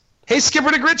Hey, Skipper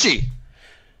DeGritchie.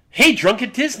 Hey, Drunk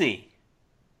at Disney.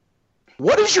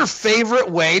 What is your favorite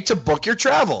way to book your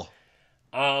travel?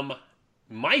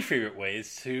 My favorite way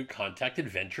is to contact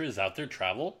Adventurers Out There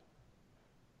Travel.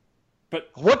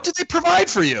 But what do they provide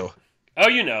for you?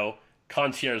 Oh,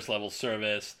 concierge level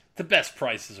service, the best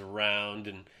prices around,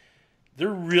 and they're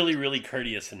really, really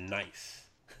courteous and nice.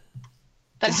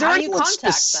 Then how do you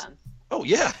contact them? Oh,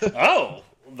 yeah. Oh,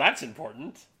 that's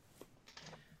important.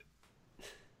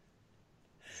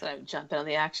 So I'm jumping on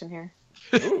the action here.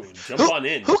 Ooh, jump on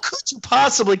in. Who could you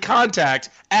possibly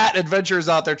contact at Adventurers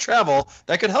Out There Travel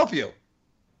that could help you?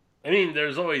 I mean,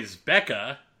 there's always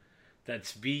Becca.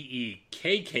 That's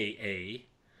Bekka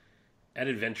at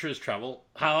Adventurers Travel.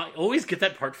 How I always get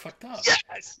that part fucked up.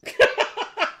 Yes.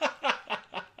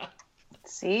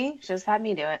 See, just had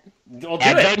me do it. I'll do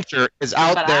Adventure is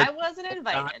out but there. I wasn't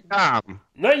invited.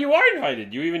 No, you are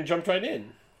invited. You even jumped right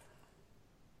in.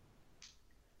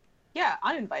 Yeah,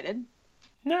 uninvited.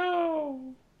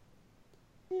 No.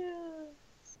 Yeah.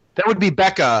 That would be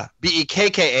Becca,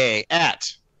 Bekka,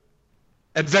 at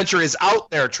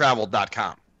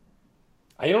adventureisoutthere.travel.com.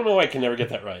 I don't know why I can never get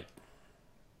that right.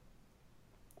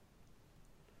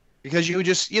 Because you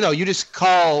just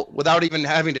call without even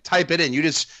having to type it in. You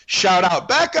just shout out,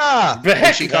 Becca!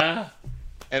 Becca!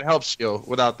 And helps you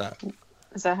without that.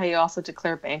 Is that how you also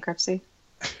declare bankruptcy?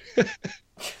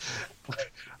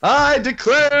 I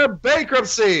declare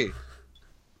bankruptcy!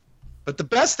 But the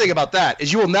best thing about that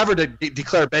is you will never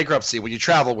declare bankruptcy when you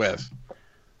travel with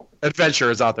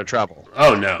Adventurers Out There Travel.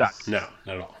 Oh, no. No,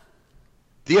 not at all.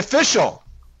 The official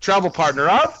travel partner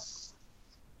of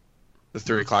the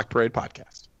 3 O'Clock Parade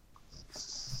podcast.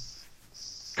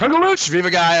 Kungaloosh, Viva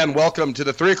Guy, and welcome to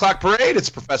the 3 O'Clock Parade. It's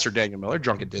Professor Daniel Miller,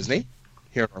 Drunk at Disney,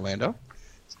 here in Orlando.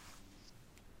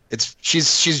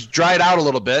 She's dried out a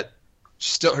little bit.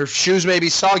 Her shoes may be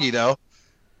soggy, though.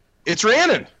 It's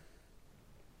Rhiannon.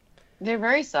 They're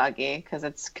very soggy because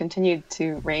it's continued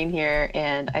to rain here,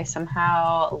 and I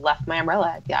somehow left my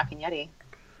umbrella at Yak and Yeti.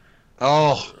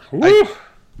 Oh,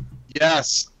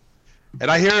 yes.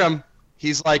 And I hear him.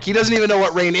 He's like, he doesn't even know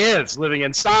what rain is, living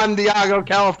in San Diego,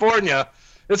 California.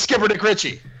 It's Skipper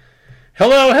DeGritchie.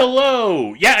 Hello,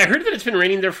 hello. Yeah, I heard that it's been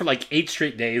raining there for like 8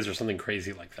 straight days or something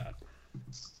crazy like that.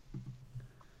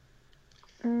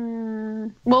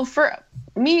 Well, for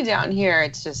me down here,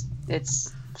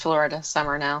 it's Florida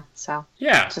summer now, so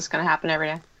yeah, it's just gonna happen every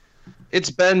day.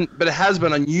 But it has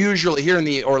been unusually here in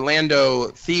the Orlando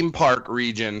theme park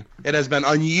region. It has been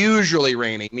unusually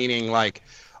rainy, meaning like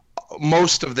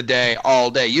most of the day, all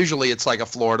day. Usually it's like a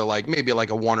Florida, like maybe like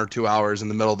a 1 or 2 hours in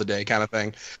the middle of the day kind of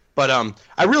thing. But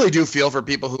I really do feel for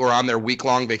people who are on their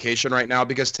week-long vacation right now,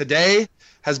 because today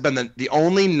has been the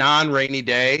only non-rainy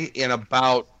day in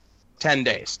about 10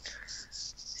 days.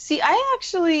 See, I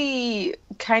actually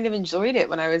kind of enjoyed it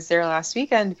when I was there last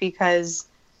weekend because,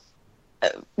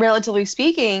 relatively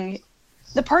speaking,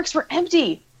 the parks were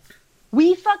empty.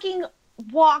 We fucking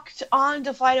walked on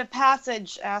to Flight of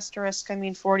Passage, *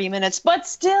 40 minutes, but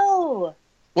still.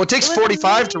 Well, it takes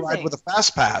 45 to ride with a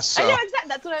fast pass. So. I know, exactly.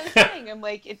 That's what I was saying. I'm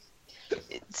like,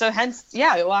 so hence,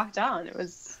 yeah, we walked on. It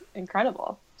was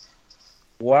incredible.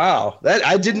 Wow.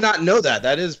 I did not know that.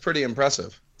 That is pretty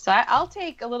impressive. So I'll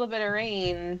take a little bit of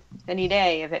rain any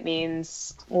day if it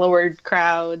means lowered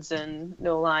crowds and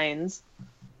no lines.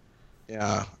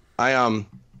 Yeah.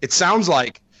 It sounds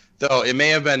like, though, it may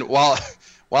have been while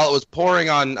it was pouring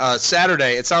on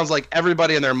Saturday, it sounds like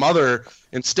everybody and their mother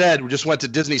instead just went to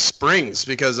Disney Springs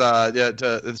because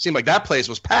it seemed like that place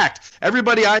was packed.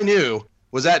 Everybody I knew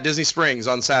was at Disney Springs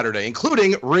on Saturday,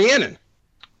 including Rhiannon.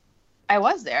 I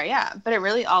was there, yeah, but it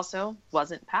really also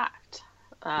wasn't packed.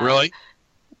 Really?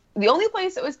 The only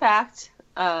place that was packed,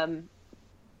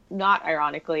 not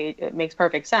ironically, it makes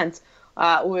perfect sense,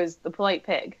 was the Polite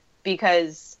Pig,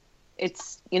 because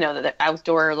it's, the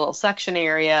outdoor little section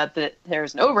area that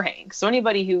there's an overhang. So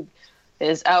anybody who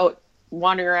is out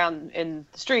wandering around in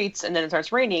the streets and then it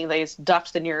starts raining, they just duck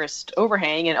to the nearest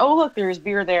overhang and, oh, look, there's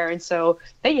beer there. And so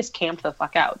they just camped the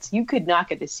fuck out. So you could not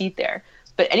get a seat there.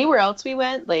 But anywhere else we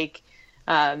went, like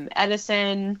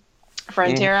Edison,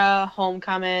 Frontera,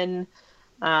 Homecoming,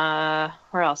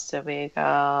 where else did we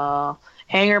go?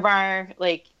 Hangar Bar,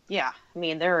 there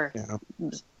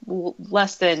were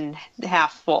less than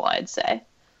half full, I'd say.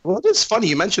 Well, it's funny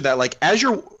you mentioned that.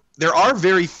 There are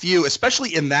very few,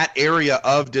 especially in that area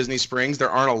of Disney Springs. There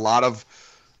aren't a lot of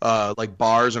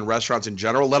bars and restaurants in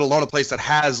general, let alone a place that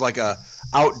has like a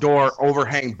outdoor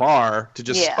overhang bar to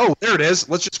just oh, there it is,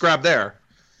 let's just grab there.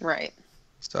 Right.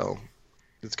 So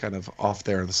it's kind of off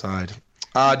there on the side.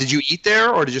 Did you eat there,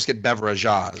 or did you just get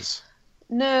beverages?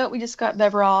 No, we just got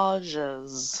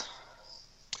beverages.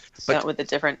 So But- with a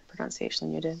different pronunciation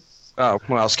than you did. Oh,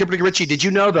 well, Skipper Richie, did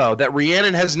you know, though, that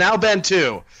Rhiannon has now been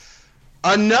to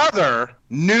another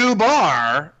new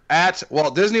bar at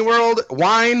Walt Disney World?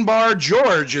 Wine Bar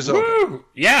George is open. Woo!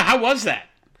 Yeah, how was that?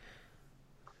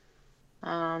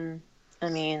 I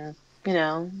mean,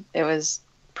 it was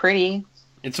pretty.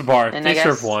 It's a bar. And They I guess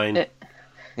serve wine.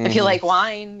 If you like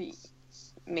wine,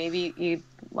 maybe you'd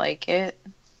like it.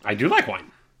 I do like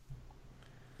wine.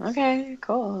 Okay,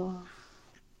 cool.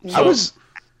 I was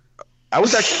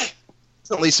actually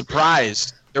pleasantly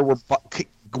surprised there were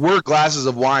glasses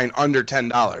of wine under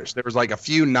 $10. There was like a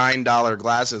few $9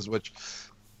 glasses, which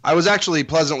I was actually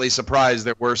pleasantly surprised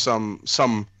there were some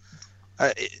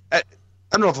I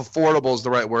don't know if affordable is the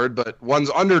right word, but ones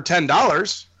under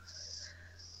 $10.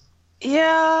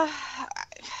 Yeah,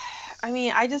 I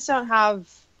mean, I just don't have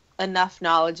enough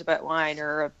knowledge about wine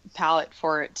or a palate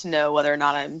for it to know whether or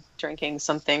not I'm drinking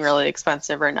something really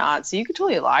expensive or not. So you could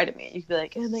totally lie to me. You could be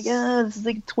like, oh my God, this is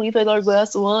like a $25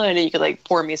 glass of wine. And you could like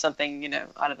pour me something,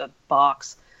 out of the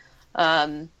box.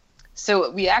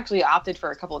 So we actually opted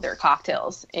for a couple of their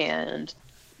cocktails and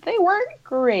they weren't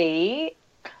great.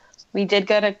 We did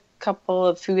get a couple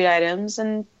of food items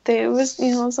and it was,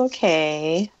 it was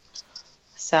okay.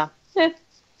 So,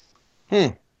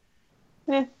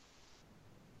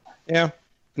 Yeah.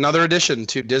 Another addition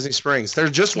to Disney Springs. There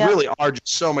just really are just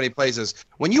so many places.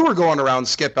 When you were going around,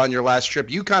 Skip, on your last trip,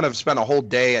 you kind of spent a whole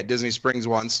day at Disney Springs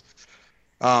once.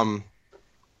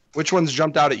 Which ones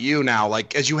jumped out at you now?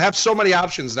 Like, as you have so many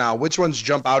options now, which ones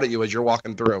jump out at you as you're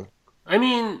walking through? I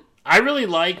mean, I really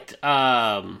liked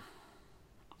the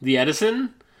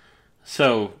Edison.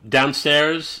 So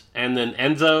downstairs, and then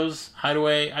Enzo's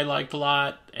Hideaway I liked a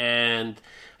lot, and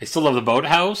I still love the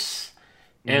Boathouse,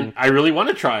 and I really want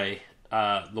to try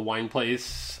the wine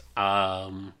place.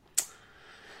 What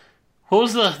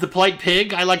was the Polite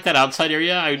Pig? I like that outside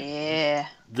area. yeah.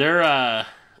 They're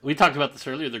we talked about this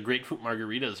earlier. Their grapefruit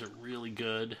margaritas are really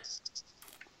good.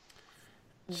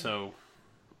 So,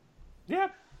 yeah.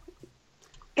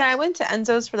 Yeah, I went to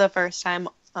Enzo's for the first time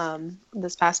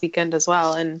this past weekend as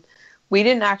well, and we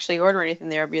didn't actually order anything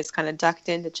there. We just kind of ducked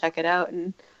in to check it out,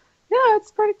 and yeah,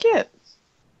 it's pretty cute.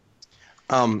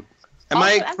 Am Also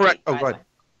I empty, correct? Oh, by go the ahead.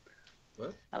 way.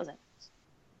 That was it.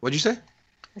 What'd you say?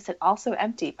 I said also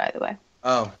empty, by the way.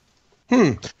 Oh.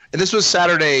 And this was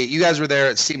Saturday. You guys were there,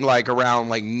 it seemed like, around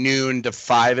like noon to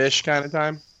 5-ish kind of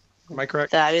time. Am I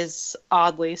correct? That is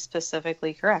oddly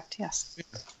specifically correct, yes.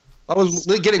 I was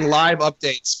getting live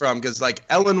updates from, because like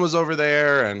Ellen was over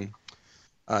there and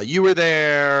you were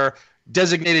there.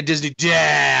 Designated Disney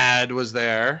Dad was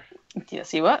there,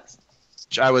 Yes, he was.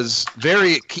 which I was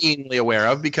very keenly aware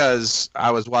of because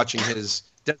I was watching his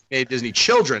Designated Disney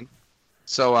Children,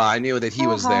 so I knew that he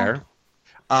was there.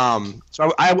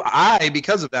 So I,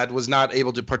 because of that, was not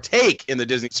able to partake in the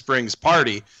Disney Springs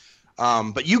party.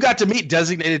 But you got to meet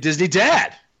Designated Disney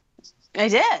Dad. I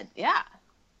did, yeah.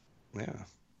 Yeah.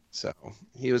 So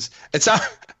he was. It's not.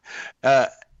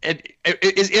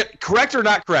 Is it correct or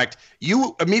not correct?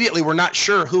 You immediately were not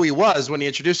sure who he was when he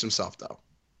introduced himself, though.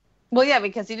 Well, yeah,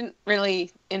 because he didn't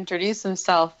really introduce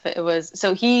himself. It was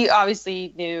so he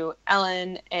obviously knew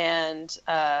Ellen and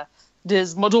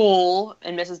Dismadole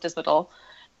and Mrs. Dismadole,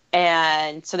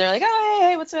 and so they're like, "Oh,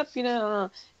 hey, what's up?"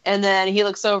 And then he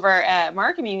looks over at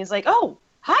Mark and me, and he's like, "Oh,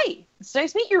 hi, it's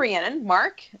nice to meet you, Rhiannon,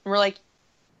 Mark." And we're like,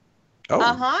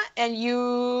 Oh. And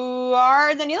you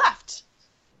are. And then he left.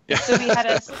 Yeah. So we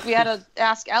had to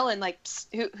ask Ellen, like,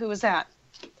 Psst, who was that?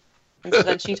 And so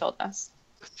then she told us.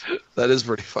 That is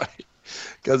pretty funny.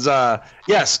 Because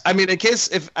yes, I mean, in case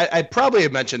if I probably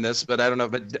have mentioned this, but I don't know.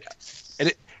 But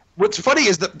what's funny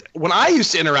is that when I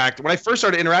first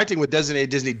started interacting with Designated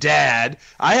Disney Dad,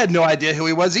 I had no idea who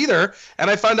he was either, and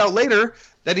I found out later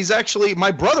that he's actually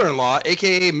my brother-in-law,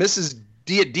 aka Mrs.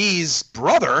 D's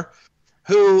brother,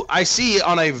 who I see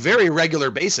on a very regular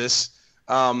basis.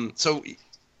 So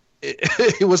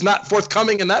it was not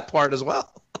forthcoming in that part as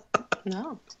well.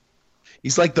 No.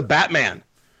 He's like the Batman.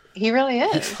 He really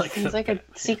is. He's like He's a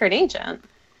secret agent.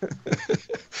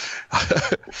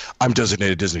 I'm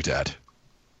Designated Disney Dad.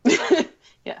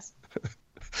 Yes.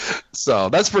 So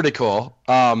that's pretty cool.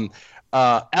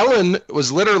 Ellen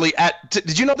was literally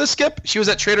did you know this, Skip? She was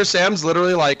at Trader Sam's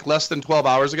literally like less than 12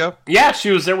 hours ago. Yeah, she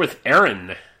was there with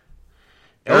Aaron.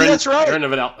 Oh, that's right. Aaron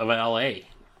of L.A.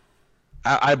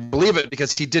 I believe it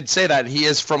because he did say that, and he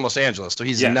is from Los Angeles, so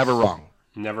he's never wrong.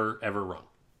 Never, ever wrong.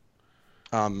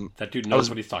 That dude I knows was-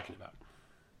 what he's talking about.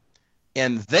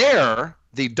 And there,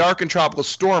 the Dark and Tropical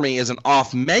Stormy is an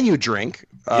off-menu drink,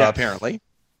 Yes. apparently.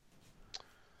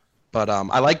 But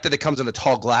I like that it comes in a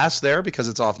tall glass there because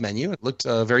it's off-menu. It looked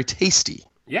very tasty.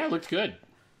 Yeah, it looked good.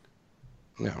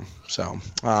 So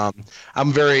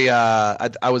I'm very.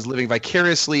 I was living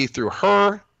vicariously through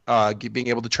her, being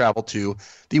able to travel to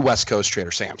the West Coast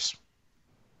Trader Sam's.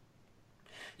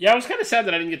 Yeah, I was kind of sad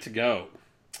that I didn't get to go,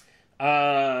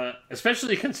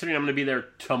 especially considering I'm going to be there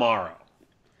tomorrow.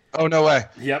 Oh, no way.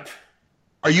 Yep.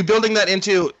 Are you building that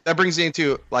into? That brings me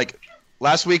into, like,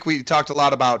 last week we talked a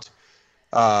lot about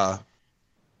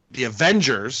the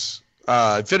Avengers,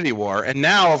 Infinity War, and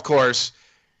now, of course,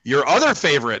 your other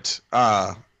favorite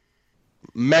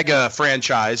mega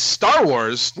franchise, Star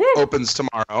Wars, opens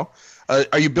tomorrow.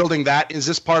 Are you building that? Is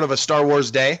this part of a Star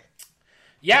Wars day?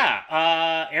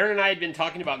 Yeah, Aaron and I had been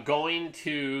talking about going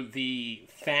to the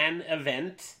fan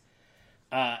event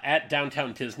at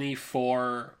Downtown Disney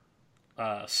for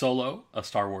Solo, a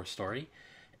Star Wars story.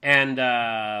 And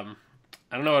I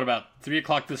don't know, at about 3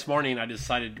 o'clock this morning, I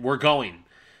decided we're going.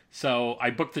 So I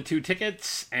booked the 2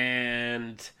 tickets,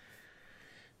 and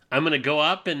I'm going to go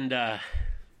up and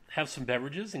have some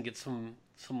beverages and get some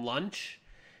lunch,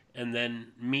 and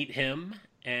then meet him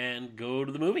and go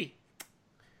to the movie.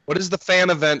 What does the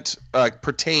fan event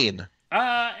pertain?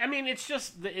 I mean,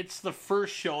 it's the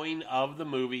first showing of the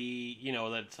movie,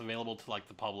 that's available to, like,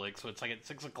 the public. So it's like at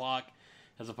 6 o'clock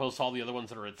as opposed to all the other ones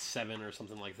that are at 7 or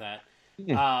something like that.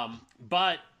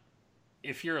 But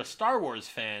if you're a Star Wars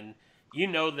fan, you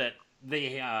know that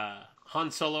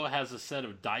Han Solo has a set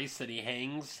of dice that he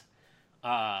hangs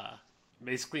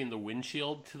basically in the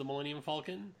windshield to the Millennium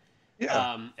Falcon.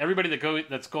 Yeah. Everybody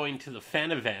that's going to the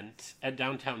fan event at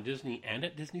Downtown Disney and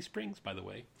at Disney Springs, by the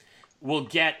way, will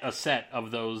get a set of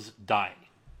those die.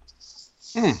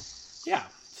 Yeah,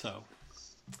 so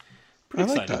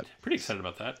pretty excited. Like pretty excited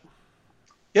about that.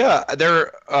 Yeah,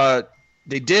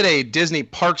 they did a Disney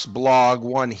Parks blog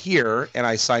one here, and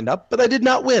I signed up, but I did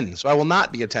not win, so I will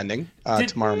not be attending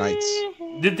tomorrow night.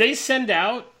 Did they send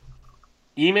out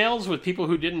emails with people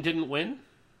who didn't win?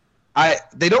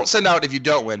 They don't send out if you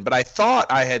don't win, but I thought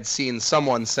I had seen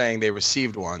someone saying they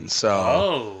received one,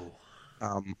 so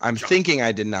I'm thinking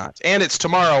I did not. And it's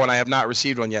tomorrow, and I have not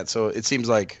received one yet, so it seems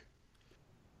like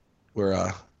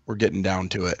we're getting down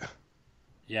to it.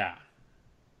 Yeah.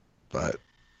 But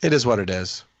it is what it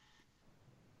is.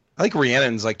 I think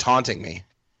Rhiannon's like taunting me.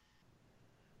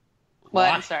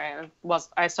 Well, I'm sorry.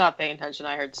 I stopped paying attention.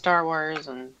 I heard Star Wars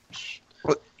and.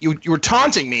 Well, you were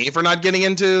taunting me for not getting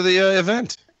into the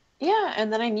event. Yeah,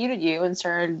 and then I muted you and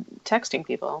started texting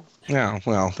people. Yeah,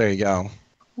 well, there you go.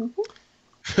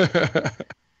 Mm-hmm.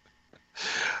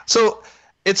 So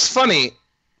it's funny,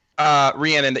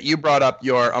 Rhiannon, that you brought up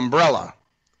your umbrella,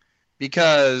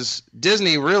 because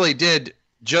Disney really did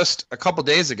just a couple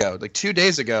days ago, like 2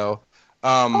 days ago,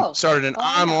 started an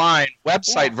online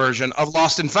website version of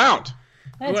Lost and Found.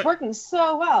 And it's working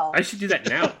so well. I should do that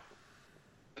now.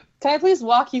 Can I please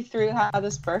walk you through how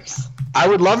this works? I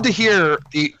would love to hear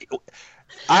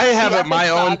I have my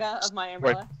own saga of my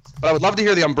umbrella. But I would love to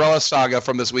hear the umbrella saga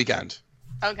from this weekend.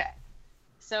 Okay.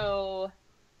 So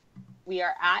we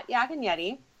are at Yak and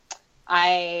Yeti.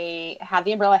 I had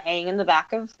the umbrella hanging in the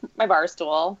back of my bar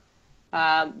stool.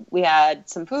 We had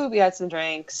some food, we had some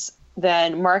drinks.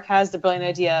 Then Mark has the brilliant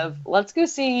idea of, let's go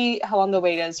see how long the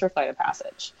wait is for Flight of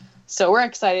Passage. So we're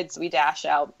excited, so we dash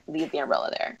out, leave the umbrella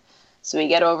there. So we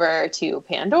get over to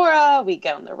Pandora, we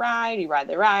get on the ride, we ride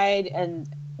the ride, and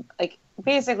like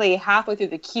basically halfway through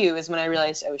the queue is when I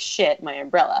realized, oh shit, my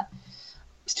umbrella.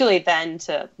 It's too late then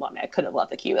I couldn't have left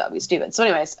the queue, that would be stupid. So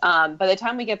anyways, by the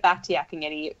time we get back to Yak and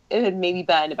Yeti, it had maybe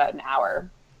been about an hour.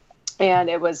 And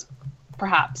it was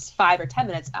perhaps 5 or 10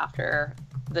 minutes after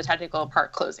the technical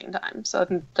park closing time. So I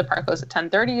think the park closed at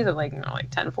 10:30, so like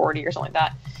 10:40 or something like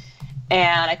that.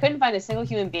 And I couldn't find a single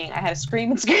human being. I had to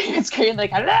scream and scream and scream,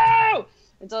 like, hello!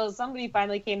 Until somebody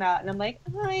finally came out, and I'm like,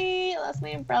 hi, I lost my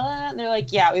umbrella. And they're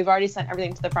like, yeah, we've already sent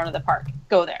everything to the front of the park.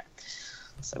 Go there.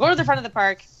 So I go to the front of the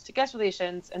park to guest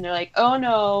relations, and they're like, oh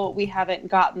no, we haven't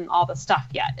gotten all the stuff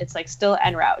yet. It's like still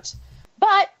en route.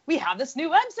 But we have this new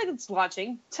website that's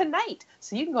launching tonight,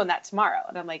 so you can go on that tomorrow.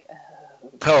 And I'm like,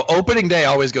 oh, opening day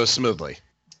always goes smoothly.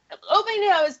 Opening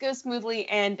day always goes smoothly,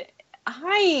 and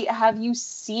have you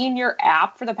seen your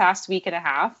app for the past week and a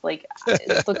half? Like,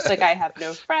 it looks like I have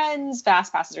no friends.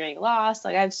 Fast passes are getting lost.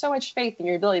 Like, I have so much faith in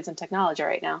your abilities in technology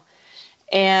right now.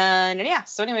 And yeah,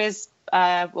 so anyways,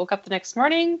 woke up the next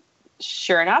morning.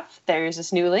 Sure enough, there's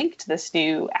this new link to this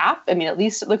new app. I mean, at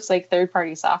least it looks like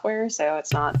third-party software, so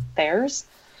it's not theirs.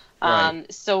 Right.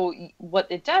 So what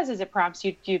it does is it prompts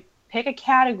you to pick a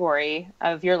category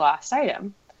of your lost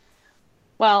item.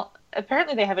 Well,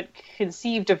 apparently they haven't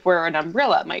conceived of where an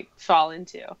umbrella might fall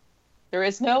into. There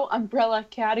is no umbrella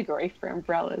category for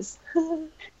umbrellas.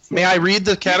 May I read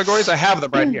the categories? I have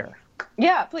them right here.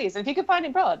 Yeah, please. If you could find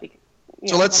umbrella,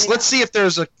 So let's see if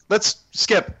there's let's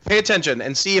skip. Pay attention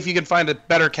and see if you can find a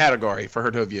better category for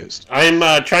her to have used.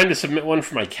 I'm trying to submit one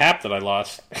for my cap that I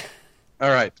lost. All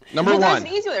right, number one. There's an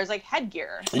easy one. There's like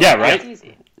headgear. So Yeah, right? That's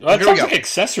easy. Well, that Here we sounds go. like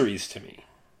accessories to me.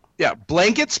 Yeah,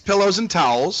 blankets, pillows, and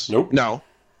towels. Nope. No.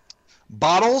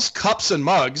 Bottles, cups, and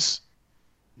mugs.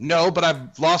 No, but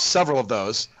I've lost several of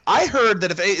those. I heard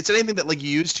that if it's anything that like you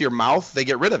use to your mouth, they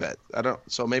get rid of it. I don't.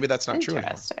 So maybe that's not true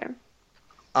anymore. Interesting.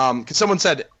 Because someone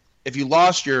said if you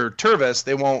lost your Tervis,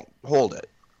 they won't hold it.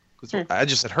 I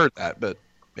just had heard that, but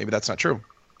maybe that's not true.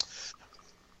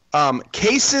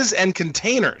 Cases and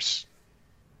containers.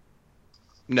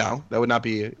 No, that would not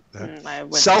be. I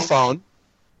wouldn't Cell think-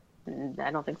 phone, I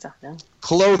don't think so. No.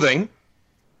 clothing,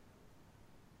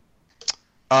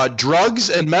 drugs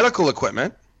and medical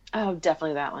equipment, Oh,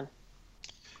 definitely that one.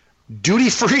 duty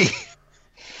free.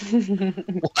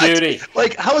 Duty.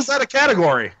 Like, how is that a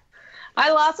category?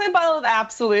 I lost my bottle of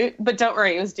Absolute, but don't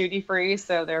worry, it was duty free,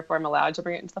 so therefore I'm allowed to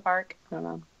bring it into the park. I don't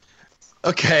know.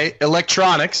 Okay,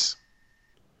 electronics.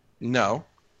 No.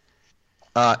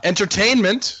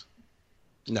 Entertainment.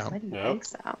 No. I didn't No. think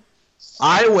so.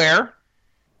 Eyewear.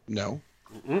 No.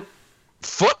 Mm-mm.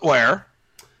 Footwear.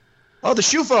 Oh, the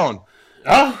shoe phone.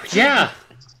 Oh, yeah.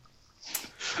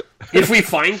 If we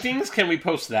find things, can we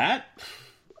post that?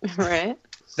 Right?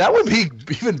 That would be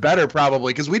even better,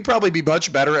 probably, because we'd probably be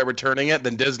much better at returning it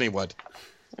than Disney would.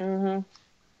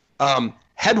 Mm-hmm.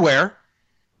 Headwear.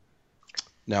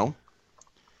 No.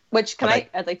 Which But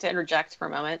I'd like to interject for a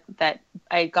moment that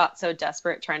I got so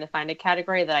desperate trying to find a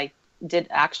category that I did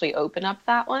actually open up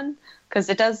that one because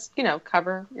it does,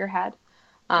 cover your head.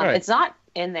 Right. It's not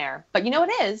in there, but you know what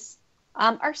it is?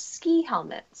 Our ski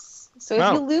helmets. So if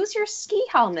Wow. you lose your ski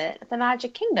helmet at the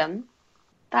Magic Kingdom,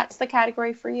 that's the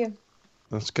category for you.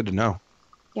 That's good to know.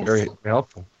 Yes. Very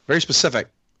helpful. Very specific.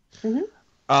 Mhm.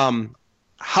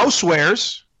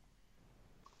 Housewares.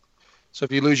 So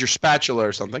if you lose your spatula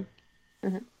or something.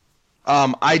 Mhm.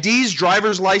 IDs,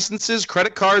 driver's licenses,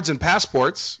 credit cards, and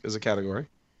passports is a category.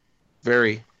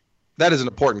 That is an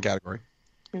important category.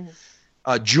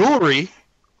 Mhm. Jewelry.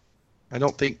 I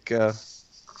don't think.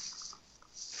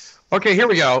 Okay, here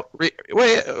we go.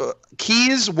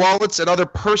 Keys, wallets, and other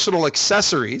personal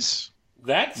accessories.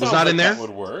 That sounds not like in there? that would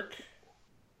work.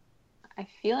 I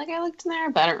feel like I looked in there,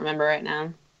 but I don't remember right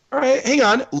now. All right, hang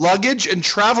on. Luggage and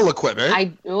travel equipment.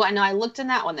 I know I looked in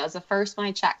that one. That was the first one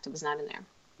I checked. It was not in there.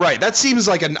 Right, that seems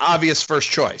like an obvious first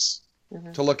choice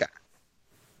Mhm. to look at.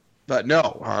 But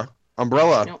no, huh?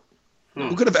 Umbrella. Nope.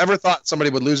 Who could have ever thought somebody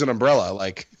would lose an umbrella?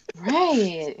 Like,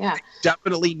 Right. Yeah.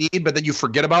 definitely need, but then you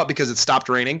forget about because it stopped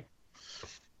raining.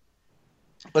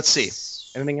 Let's see.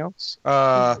 Anything else?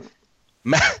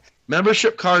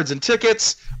 Membership cards and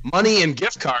tickets, money and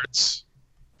gift cards,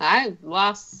 I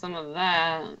lost some of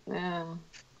that. Yeah.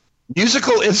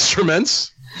 musical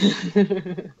instruments,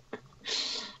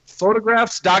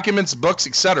 photographs, documents, books,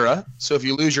 etc. So if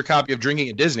you lose your copy of Drinking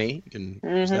at Disney, you can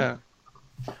use Mhm.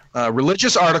 that.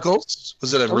 Religious articles.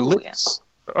 Was it a Oh, religious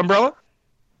umbrella?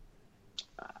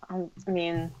 I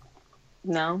mean,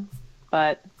 no,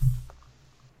 but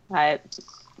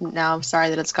now I'm sorry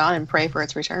that it's gone and pray for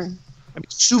its return. I mean,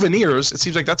 souvenirs. It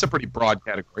seems like that's a pretty broad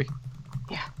category.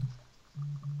 Yeah.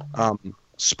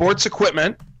 Sports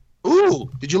equipment. Ooh,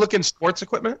 did you look in sports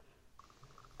equipment?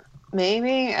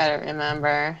 Maybe I don't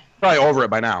remember. Probably over it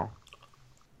by now.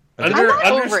 Under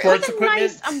Over it. sports It was a equipment,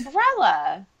 nice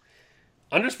umbrella.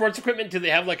 under sports equipment, do they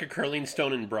have like a curling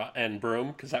stone and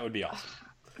broom? Because that would be awesome.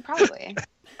 Probably.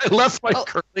 I left my Oh,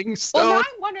 curling stone. Well, now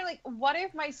I'm wondering, like, what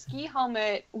if my ski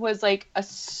helmet was like a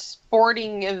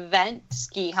sporting event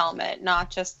ski helmet, not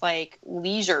just like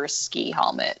leisure ski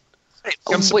helmet?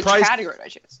 I'm Which surprised. category would I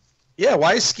choose? Yeah,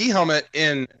 why is ski helmet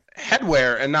in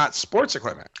headwear and not sports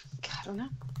equipment? I don't know.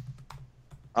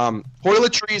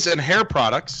 Toiletries and hair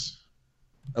products.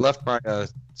 I left my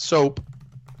soap.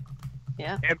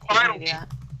 Yeah. And no finally, idea.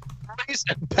 toys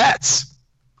and pets.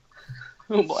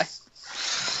 Oh boy.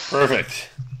 Perfect.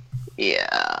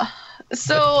 Yeah.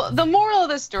 So the moral of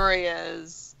the story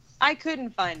is I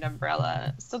couldn't find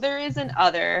umbrella, so there is an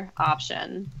other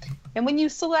option. And when you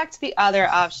select the other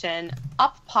option,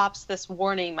 up pops this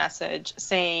warning message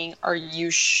saying, "Are you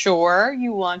sure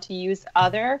you want to use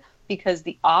other? Because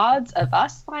the odds of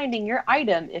us finding your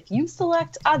item if you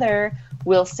select other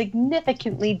will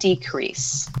significantly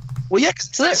decrease." Well, yeah, because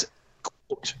it says,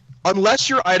 quote, unless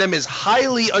your item is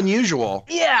highly unusual,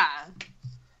 Yeah.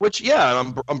 which, yeah,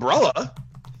 an umbrella.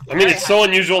 I mean, it's so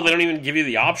unusual they don't even give you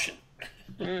the option.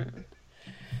 Mm.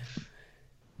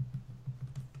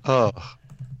 Oh,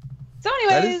 So,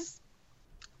 anyways,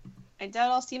 I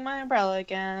doubt I'll see my umbrella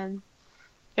again.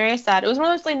 very sad. It was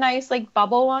one of those like nice like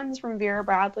bubble ones from Vera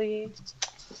Bradley,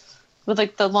 with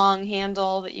like the long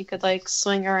handle that you could like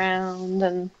swing around,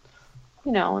 and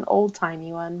an old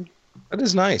timey one. That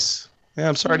is nice. Yeah,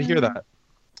 I'm sorry to hear that.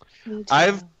 Me too.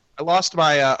 I lost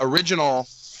my original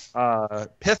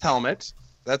pith helmet.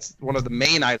 That's one of the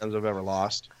main items I've ever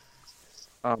lost.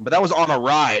 But that was on a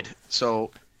ride,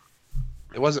 so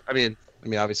it wasn't. I mean,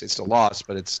 obviously it's still lost,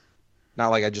 but it's not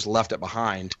like I just left it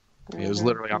behind. I mean, it was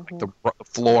literally on like the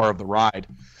floor of the ride.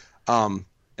 And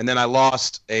then I've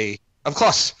lost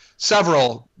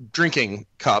several drinking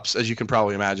cups, as you can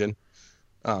probably imagine.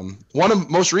 One of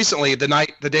most recently,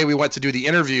 the day we went to do the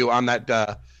interview on that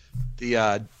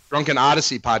the Drunken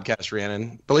Odyssey podcast,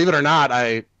 Rhiannon. Believe it or not,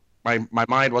 my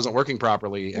mind wasn't working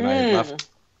properly, and I left.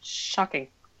 Shocking.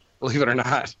 Believe it or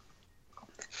not.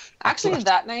 Actually,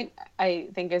 that night I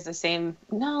think is the same.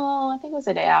 No, I think it was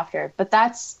the day after. But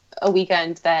that's a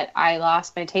weekend that I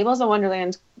lost my Tables of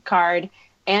Wonderland card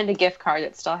and a gift card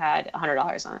that still had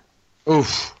 $100 on it.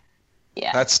 Oof.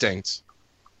 Yeah. That stinks.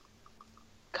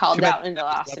 Called out into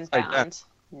lost and found.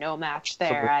 No match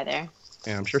there either.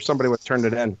 Yeah, I'm sure somebody would have turned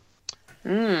it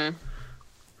in.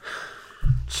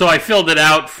 So I filled it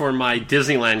out for my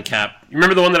Disneyland cap. You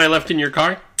remember the one that I left in your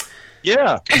car?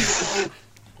 Yeah.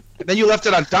 And then you left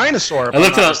it on Dinosaur. I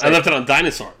left it on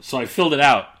Dinosaur. So I filled it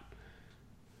out,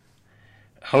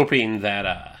 hoping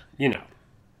that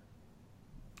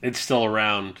it's still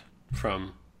around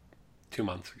from 2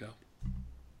 months ago.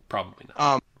 Probably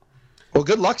not. Well,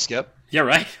 good luck, Skip. Yeah,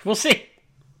 right. We'll see.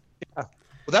 Yeah.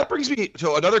 Well, that brings me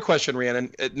to another question,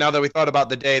 Rhiannon. Now that we thought about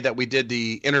the day that we did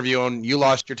the interview and you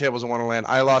lost your Tables of Wonderland,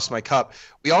 I lost my cup.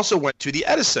 We also went to the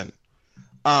Edison.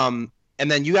 And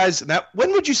then you guys,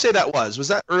 when would you say that was? Was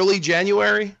that early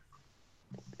January?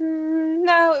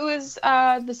 No, it was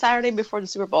the Saturday before the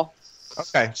Super Bowl.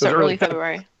 Okay. So early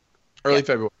February. Early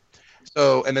February.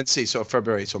 So, and then so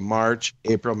February, so March,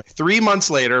 April, May. 3 months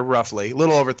later, roughly, a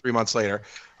little over 3 months later,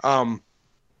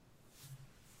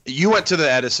 you went to the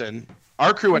Edison.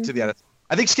 Our crew went to the Edison.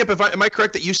 I think, Skip, am I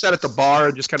correct that you sat at the bar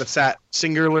and just kind of sat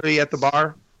singularly at the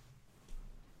bar?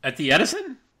 At the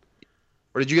Edison?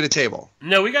 Or did you get a table?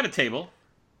 No, we got a table.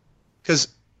 Because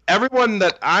everyone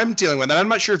that I'm dealing with, and I'm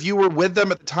not sure if you were with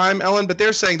them at the time, Ellen, but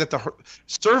they're saying that the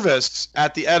service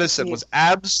at the Edison was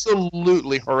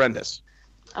absolutely horrendous.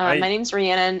 My name's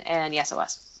Rhiannon, and yes, it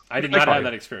was. I did not have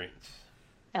that experience.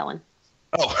 Ellen.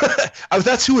 Oh,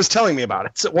 that's who was telling me about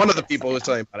it. So one of the people was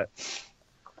telling me about it.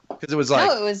 Because it was like...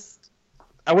 No, it was...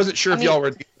 I wasn't sure if y'all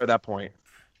were there at that point.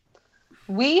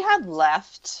 We had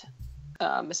left...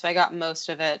 so I got most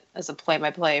of it as a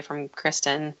play-by-play from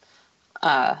Kristen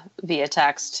via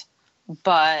text.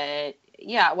 But,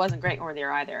 yeah, it wasn't great when we were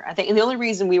there either. I think and the only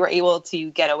reason we were able to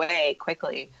get away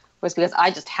quickly was because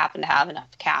I just happened to have enough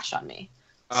cash on me.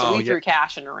 So we threw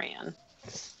cash and ran.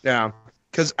 Yeah.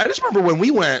 Because I just remember when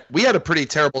we went, we had a pretty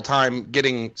terrible time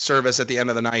getting service at the end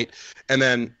of the night. And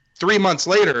then 3 months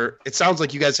later, it sounds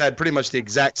like you guys had pretty much the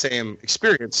exact same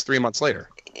experience 3 months later.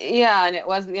 Yeah, and it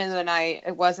wasn't the end of the night.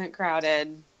 It wasn't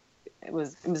crowded. It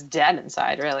was dead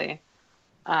inside, really.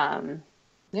 Yeah,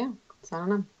 so I don't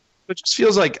know. It just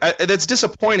feels like that's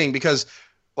disappointing because,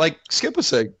 like Skip was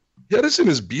saying, Edison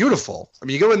is beautiful. I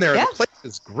mean, you go in there and the place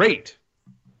is great.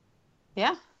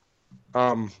 Yeah.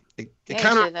 It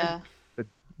kind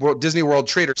of Disney World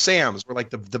Trader Sam's, where like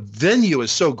the venue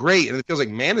is so great, and it feels like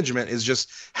management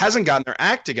hasn't gotten their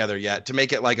act together yet to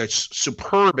make it like a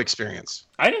superb experience.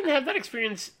 I didn't have that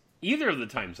experience either of the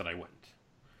times that I went.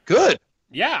 Good.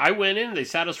 Yeah, I went in, they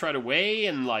sat us right away,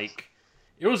 and like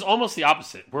it was almost the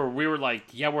opposite, where we were like,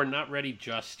 yeah, we're not ready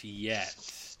just yet.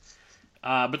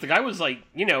 But the guy was like,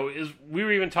 we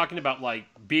were even talking about like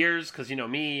beers, because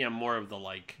me, I'm more of the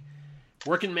like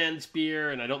working man's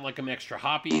beer, and I don't like them extra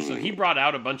hoppy. So he brought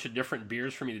out a bunch of different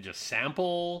beers for me to just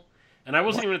sample. And I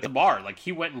wasn't even at the bar. Like,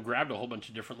 he went and grabbed a whole bunch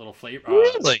of different little flavor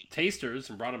tasters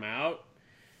and brought them out.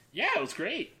 Yeah, it was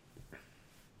great.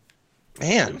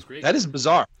 Man, it was great. That is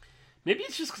bizarre. Maybe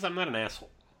it's just because I'm not an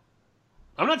asshole.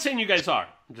 I'm not saying you guys are.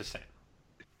 I'm just saying.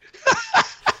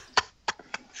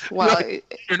 Well, no,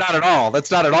 you're not at all.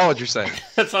 That's not at all what you're saying.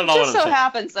 That's not at all what I'm saying. It just so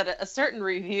happens that a certain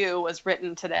review was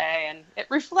written today, and it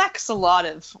reflects a lot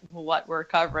of what we're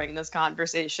covering in this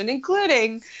conversation,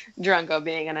 including Drunko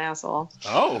being an asshole.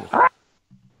 Oh.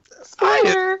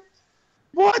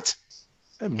 What?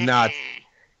 I'm not.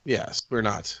 Yes, we're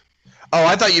not. Oh,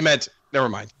 I thought you meant. Never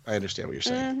mind. I understand what you're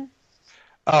saying. Mm-hmm.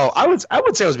 Oh, I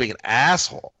would say I was being an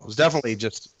asshole. I was definitely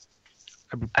just.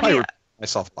 I probably repeat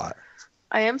myself a lot.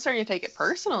 I am starting to take it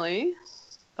personally,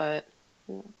 but...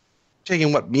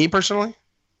 Taking what, me personally?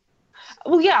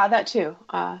 Well, yeah, that too.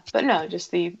 But no,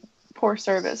 just the poor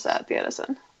service at the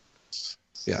Edison.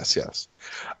 Yes.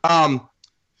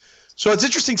 So it's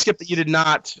interesting, Skip, that you did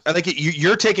not. I think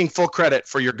you're taking full credit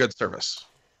for your good service.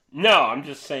 No, I'm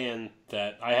just saying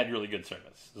that I had really good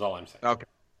service. Is all I'm saying. Okay.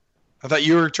 I thought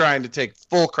you were trying to take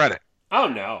full credit. Oh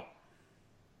no.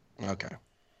 Okay.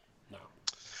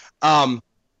 No.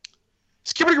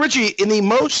 Skipper Richie, in the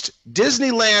most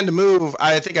Disneyland move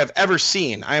I think I've ever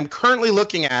seen, I am currently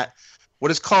looking at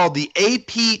what is called the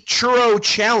AP Churro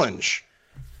Challenge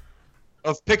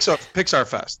of Pixar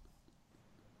Fest.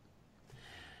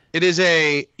 It is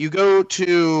you go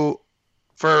to,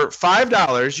 for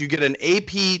 $5, you get an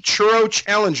AP Churro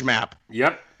Challenge map.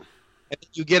 Yep. And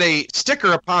you get a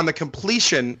sticker upon the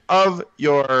completion of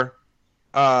your,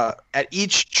 at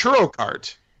each churro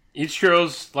cart. Each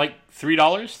churro's like $3,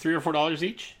 $3 or $4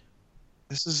 each.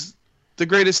 This is the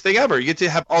greatest thing ever. You get to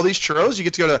have all these churros. You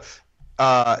get to go to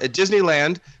at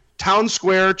Disneyland, Town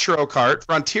Square Churro Cart,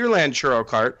 Frontierland Churro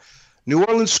Cart, New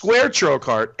Orleans Square Churro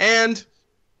Cart, and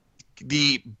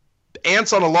the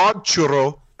Ants on a Log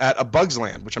Churro at A Bug's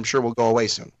Land, which I'm sure will go away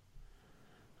soon.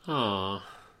 Aww.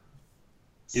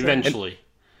 Eventually.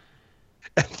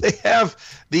 And they have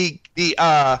the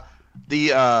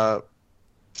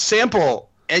sample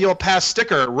annual pass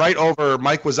sticker right over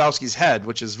Mike Wazowski's head,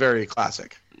 which is very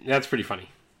classic. That's pretty funny.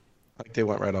 Like they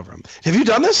went right over him. Have you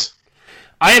done this?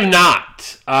 I have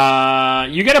not.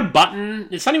 You get a button.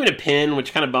 It's not even a pin,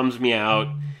 which kind of bums me out.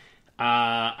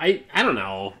 I don't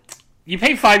know. You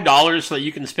pay $5 so that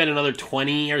you can spend another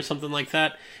 $20 or something like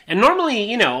that. And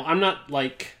normally, I'm not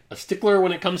like a stickler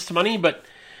when it comes to money, but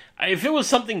if it was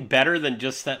something better than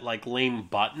just that like lame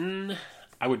button,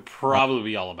 I would probably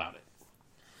be all about it.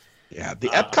 Yeah, the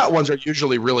Epcot ones are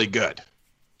usually really good.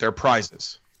 They're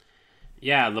prizes.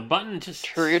 Yeah, the button just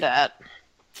True that.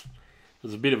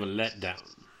 was a bit of a letdown.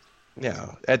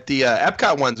 Yeah, at the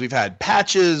Epcot ones, we've had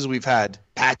patches, we've had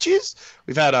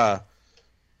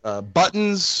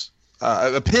buttons,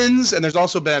 pins, and there's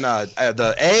also been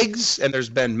the eggs, and there's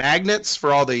been magnets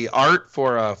for all the art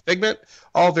for Figment.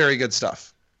 All very good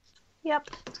stuff. Yep.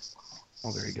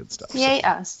 All very good stuff. Yay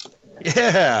us.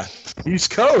 Yeah, East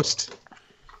Coast.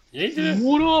 Yeah, you did it.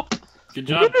 What up? Good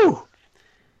job. Woo!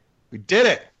 We did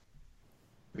it.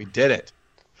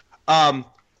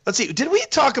 Let's see. Did we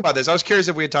talk about this? I was curious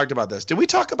if we had talked about this. Did we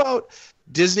talk about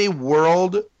Disney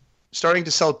World starting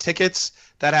to sell tickets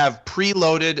that have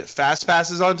preloaded fast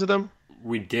passes onto them?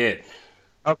 We did.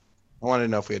 Oh, I wanted to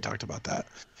know if we had talked about that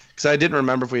because I didn't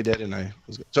remember if we did,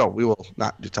 so we will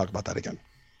not talk about that again.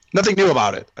 Nothing new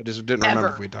about it. I just didn't remember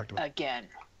if we had talked about it. Again.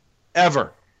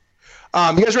 Ever.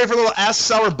 You guys ready for a little Ask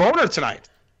Sour Boner tonight?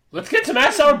 Let's get some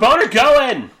Ask Sour Boner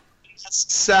going.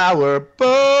 Ask Sour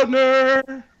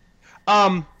Boner.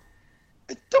 I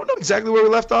don't know exactly where we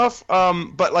left off,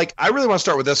 but I really want to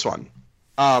start with this one.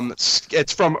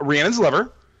 It's from Rhiannon's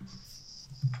Liver.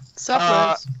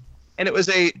 And it was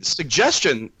a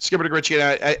suggestion, Skipper DeGritchie,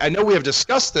 and I know we have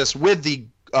discussed this with the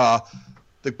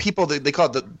people that they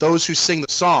call it those who sing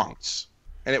the songs.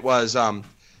 And it was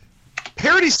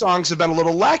parody songs have been a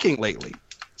little lacking lately.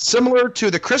 Similar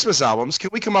to the Christmas albums, can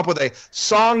we come up with a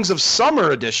Songs of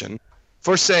Summer edition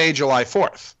for, say, July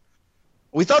 4th?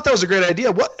 We thought that was a great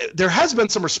idea. There has been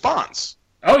some response.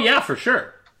 Oh yeah, for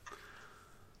sure.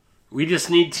 We just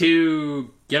need to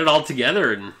get it all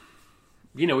together, and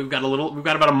we've got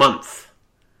about a month.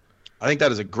 I think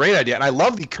that is a great idea, and I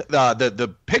love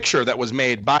the picture that was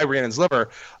made by Rhiannon's Liver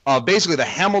of basically the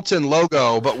Hamilton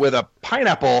logo, but with a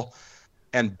pineapple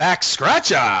and back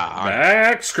scratcher.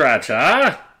 Back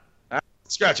scratcher.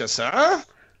 Scratcher, sir.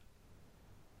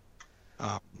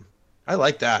 I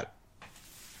like that.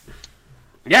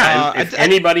 Yeah, if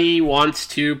anybody wants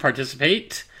to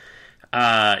participate,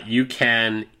 you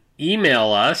can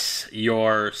email us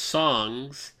your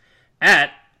songs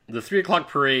at the 3 o'clock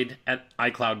parade at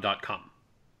iCloud.com.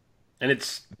 And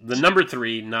it's the number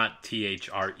 3, not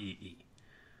THREE.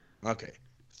 Okay.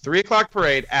 3 o'clock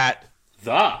parade at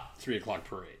the 3 o'clock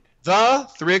parade. The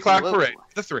 3 o'clock parade.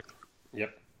 The 3.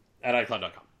 Yep. At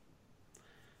iCloud.com.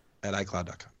 At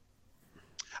iCloud.com.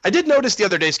 I did notice the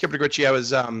other day, Skipper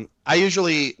DeGritchie, I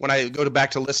usually, when I go back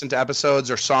to listen to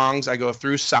episodes or songs, I go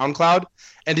through SoundCloud.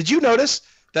 And did you notice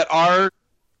that our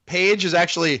page is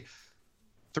actually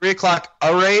 3 o'clock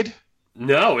parade?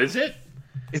 No, is it?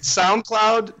 It's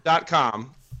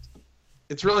SoundCloud.com.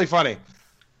 It's really funny.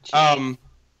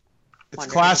 It's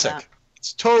classic.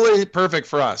 It's totally perfect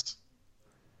for us.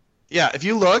 Yeah, if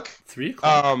you look. 3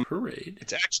 o'clock parade.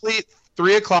 It's actually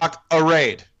 3 o'clock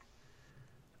parade.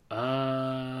 3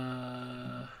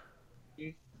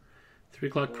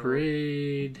 o'clock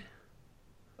parade.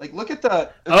 Look at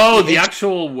the... the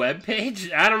actual web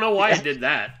page? I don't know why I did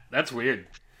that. That's weird.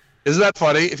 Isn't that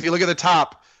funny? If you look at the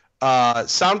top,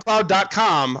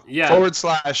 soundcloud.com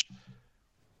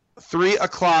 / 3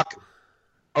 o'clock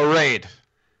a raid.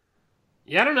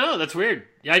 Yeah, I don't know. That's weird.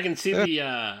 Yeah, I can see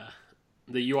the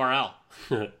URL.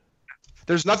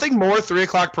 There's nothing more 3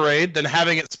 o'clock parade than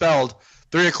having it spelled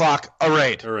 3 o'clock a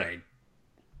raid. A raid.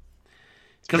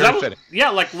 Because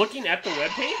like looking at the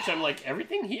webpage, I'm like,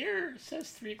 everything here says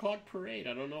 3 o'clock parade.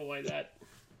 I don't know why that.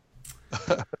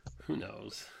 Who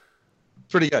knows?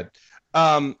 Pretty good.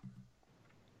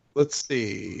 Let's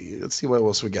see. Let's see what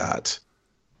else we got.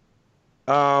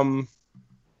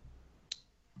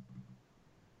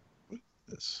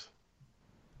 This.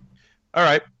 All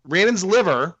right, Rhiannon's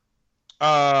liver.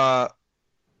 Oh,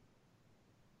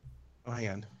 hang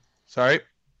on. Sorry,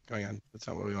 going on. That's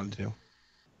not what we wanted to do.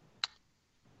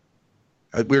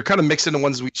 We were kind of mixing the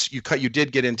ones you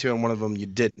did get into, and one of them you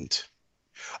didn't.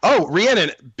 Oh,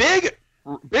 Rhiannon, big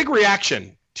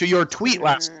reaction to your tweet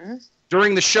last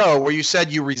during the show where you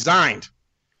said you resigned.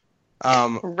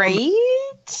 Right.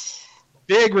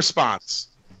 Big response.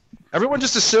 Everyone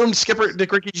just assumed Skip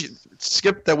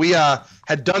that we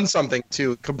had done something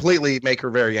to completely make her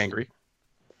very angry.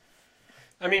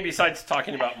 I mean, besides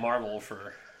talking about Marvel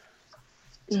for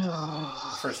the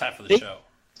first half of the show.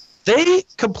 They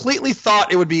completely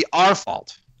thought it would be our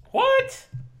fault. What?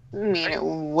 I mean, it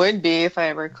would be if I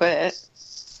ever quit.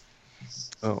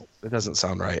 Oh, that doesn't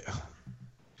sound right.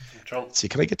 Let's see,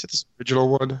 can I get to this original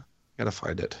one? I gotta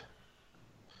find it.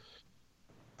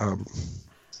 Never mind.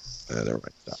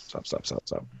 Stop.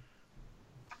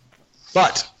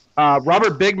 But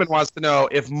Robert Bigman wants to know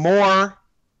if more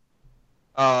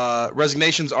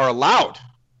resignations are allowed.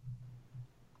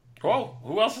 Whoa,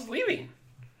 who else is leaving?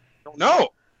 I don't know.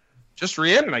 Just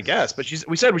Rhiannon, I guess. But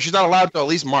we said she's not allowed till at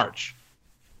least March.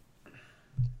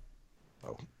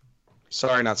 Oh,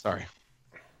 sorry, not sorry.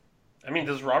 I mean,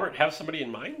 does Robert have somebody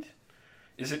in mind?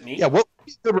 Is it me? Yeah, what would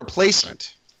be the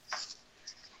replacement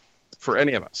for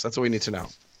any of us? That's what we need to know.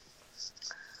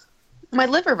 My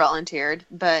liver volunteered,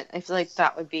 but I feel like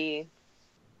that would be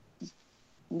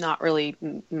not really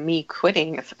me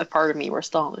quitting if a part of me were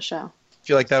still on the show. I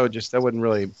feel like that wouldn't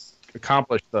really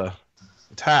accomplish the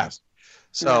task.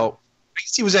 So, I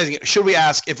guess he was asking, should we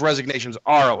ask if resignations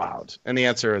are allowed? And the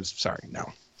answer is, sorry, no.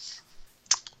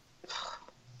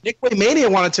 Nick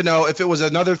Waymania wanted to know if it was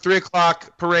another 3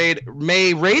 o'clock parade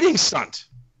May rating stunt.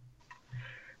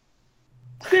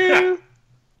 Did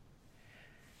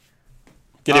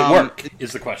it work?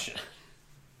 Is the question.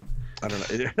 I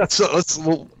don't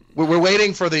know. We're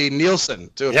waiting for the Nielsen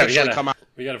to officially come out.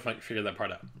 We gotta figure that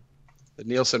part out. The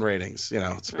Nielsen ratings,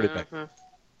 it's pretty big.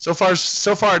 So far,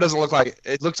 it doesn't look like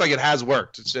it looks like it has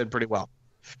worked. It's did pretty well.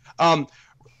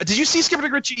 Did you see, Skipper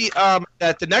Ritchie,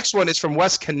 that the next one is from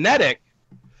West Kinetic?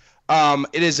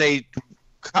 It is a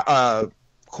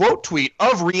quote tweet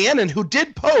of Rhiannon, who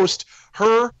did post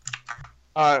her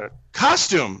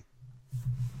costume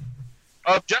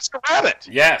of Jessica Rabbit.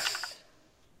 Yes.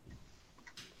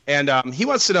 And he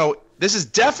wants to know, this is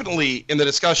definitely in the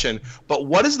discussion, but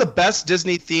what is the best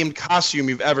Disney-themed costume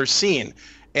you've ever seen?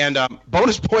 And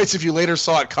bonus points if you later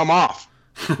saw it come off.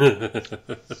 I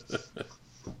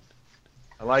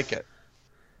like it.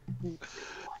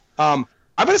 I'm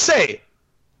going to say,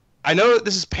 I know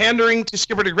this is pandering to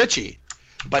Skipper Ritchie,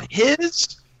 but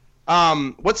his,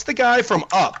 what's the guy from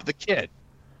Up, the kid?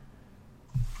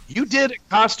 You did a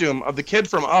costume of the kid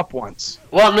from Up once.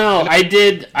 Well, no, I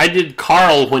did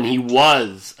Carl when he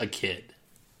was a kid.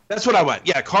 That's what I went.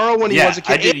 Yeah, Carl when he was a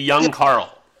kid. I did young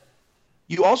Carl.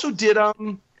 You also did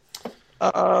Wreck-It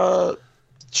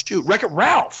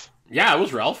Ralph. Yeah, it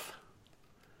was Ralph.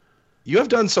 You have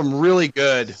done some really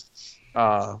good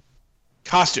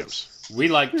costumes. We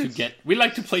like to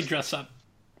play dress up.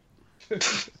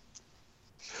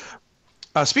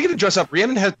 Speaking of dress up,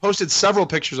 Rhiannon has posted several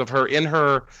pictures of her in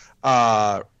her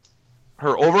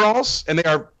overalls, and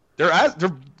they're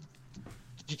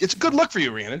it's a good look for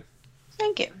you, Rhiannon.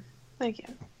 Thank you.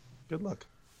 Good luck.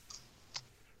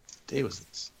 Day was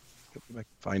this? If I can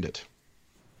find it.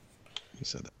 You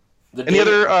said that. Any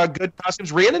other good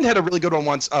costumes? Rhiannon had a really good one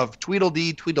once of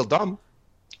Tweedledee Tweedledum.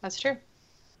 That's true.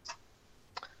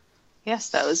 Yes,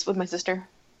 that was with my sister.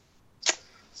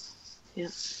 Yeah.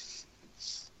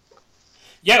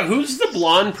 Yeah, who's the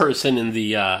blonde person in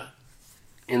the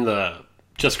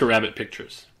Jessica Rabbit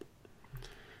pictures?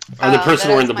 Or the person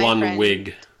wearing the blonde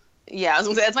wig? Yeah, I was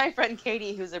gonna say, that's my friend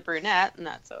Katie, who's a brunette, and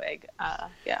that's a wig.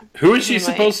 Yeah. Who is she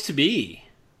supposed to be?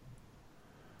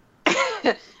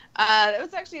 That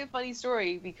was actually a funny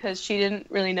story because she didn't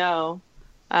really know.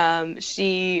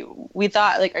 We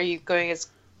thought, like, are you going as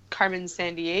Carmen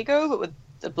Sandiego, but with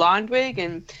a blonde wig,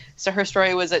 and so her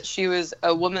story was that she was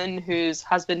a woman whose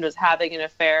husband was having an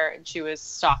affair, and she was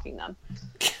stalking them.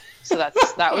 So that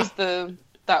was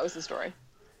the story.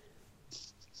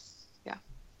 Yeah.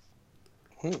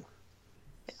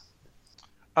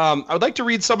 I would like to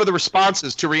read some of the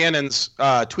responses to Rhiannon's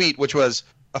tweet, which was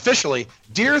officially,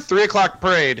 "Dear 3 o'clock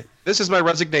parade, this is my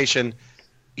resignation.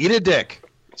 Eat a dick.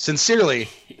 Sincerely,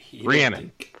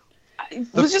 Rhiannon." I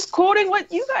was just quoting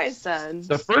what you guys said.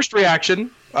 The first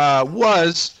reaction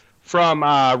was from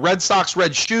Red Sox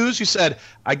Red Shoes, who said,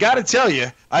 "I got to tell you,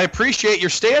 I appreciate your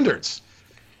standards.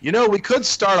 You know, we could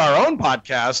start our own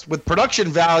podcast with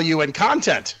production value and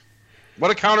content.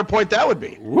 What a counterpoint that would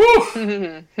be."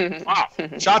 Woo! Wow.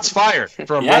 Shots fired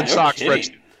from Yeah, Red no Sox Red kidding.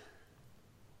 Shoes.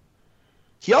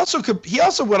 He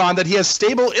also went on that he has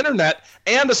stable internet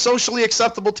and a socially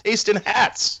acceptable taste in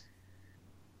hats.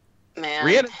 Man,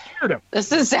 Rhiannon heard him.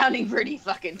 this is sounding pretty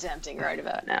fucking tempting right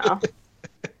about now.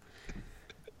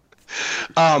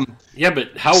 Yeah,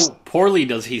 but how poorly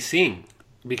does he sing?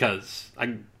 Because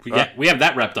we have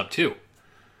that wrapped up too.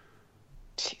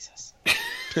 Jesus.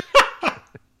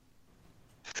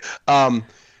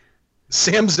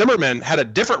 Sam Zimmerman had a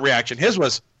different reaction. His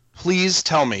was, "Please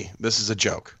tell me this is a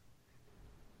joke."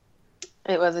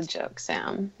 It was a joke,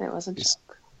 Sam. It was a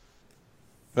joke.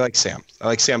 I like Sam. I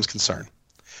like Sam's concern.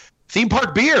 Theme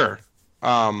Park Beer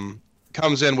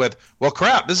comes in with, "Well,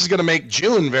 crap, this is going to make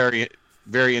June very,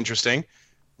 very interesting."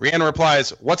 Rhiannon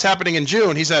replies, "What's happening in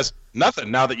June?" He says,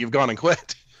 "Nothing now that you've gone and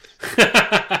quit."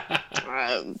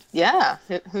 Yeah.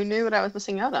 Who knew what I was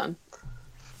missing out on?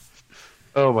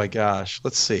 Oh, my gosh.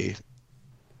 Let's see.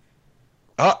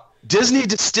 Disney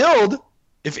Distilled.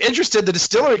 If interested, the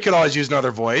distillery could always use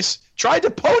another voice. Tried to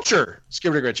poach her,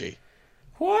 Skipper Gritchy.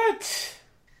 What?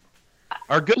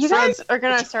 Our good You friend. guys are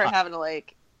going to start having to,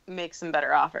 make some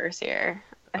better offers here.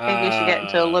 I think we should get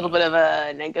into a little bit of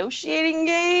a negotiating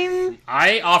game.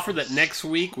 I offer that next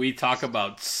week we talk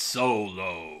about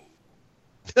Solo.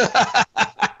 All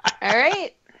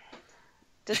right.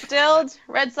 Distilled,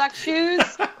 Red Sox shoes.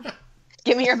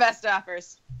 Give me your best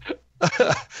offers.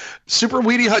 Super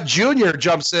Weedy Hut Jr.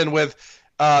 jumps in with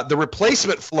the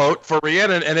replacement float for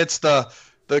Rhiannon, and it's the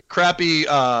crappy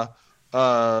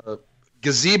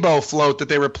gazebo float that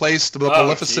they replaced the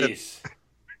Maleficent Geez.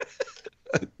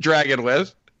 dragon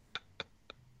with.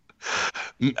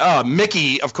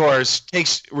 Mickey, of course,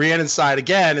 takes Rhiannon's side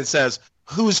again and says,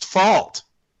 "Whose fault?"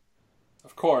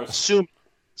 Of course. Assume,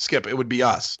 Skip, it would be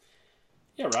us.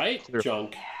 Yeah, right?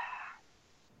 Junk.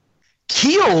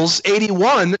 Keels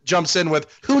 81 jumps in with,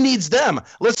 "Who needs them?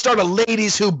 Let's start a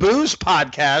Ladies Who Booze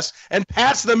podcast and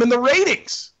pass them in the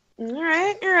ratings." All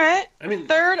right, all right. I mean,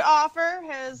 Third offer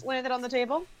has landed on the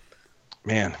table.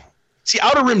 Man. See,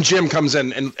 Outer Rim Jim comes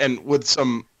in and with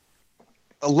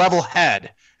a level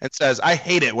head and says, "I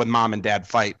hate it when mom and dad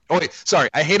fight." Oh, wait, sorry.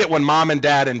 "I hate it when mom and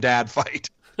dad fight."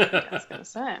 I was going to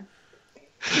say.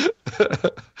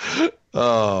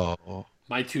 Oh.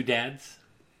 my two dads.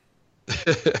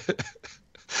 The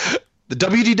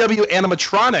WDW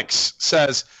animatronics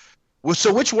says, "Well,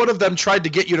 so which one of them tried to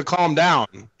get you to calm down?"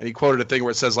 And he quoted a thing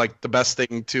where it says, like, the best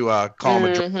thing to calm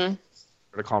a drunk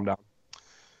to calm down.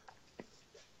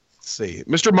 Let's see.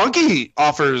 Mr. Monkey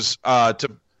offers to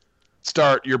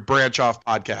start your branch off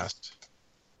podcast.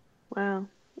 Wow.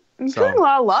 I'm So- getting a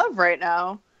lot of love right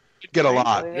now. You get a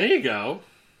lot. There you go.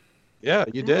 Yeah,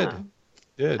 you did.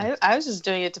 Yeah. Did. I was just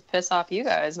doing it to piss off you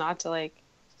guys, not to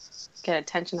get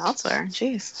attention elsewhere.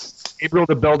 Jeez. Gabriel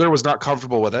the Builder was not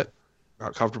comfortable with it.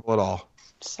 Not comfortable at all.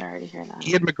 Sorry to hear that.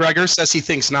 Ian McGregor says he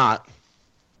thinks not.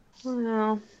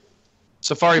 Well,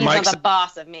 Safari he's Mike not the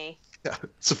boss of me.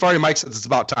 Safari Mike says it's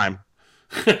about time.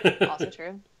 Also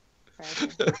true. Very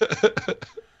true.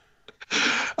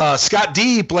 Scott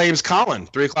D blames Colin,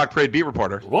 3 o'clock parade beat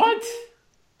reporter. What?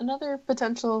 Another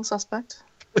potential suspect.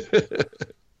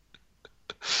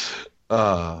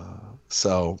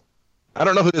 So I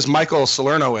don't know who this Michael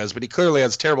Salerno is, but he clearly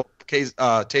has terrible taste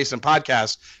in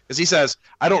podcasts, because he says,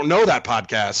 "I don't know that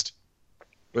podcast."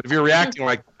 But if you're reacting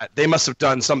like that, they must have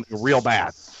done something real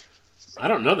bad. I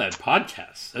don't know that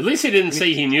podcast. At least he didn't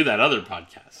say he knew that other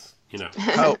podcast. You know.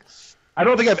 Oh, I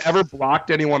don't think I've ever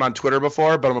blocked anyone on Twitter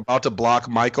before, but I'm about to block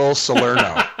Michael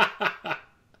Salerno.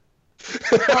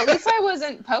 Well, at least I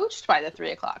wasn't poached by the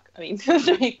 3 o'clock. I mean,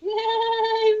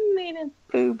 I made a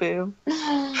boo-boo.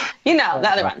 You know, the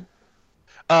other one.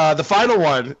 The final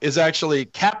one is actually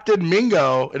Captain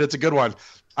Mingo, and it's a good one.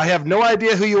 "I have no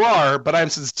idea who you are, but I'm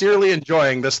sincerely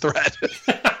enjoying this thread."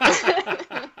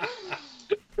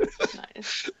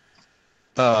 Nice.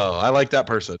 Oh, I like that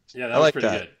person. Yeah, that I was like pretty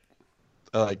that. good.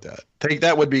 I like that. Take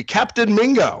that would be Captain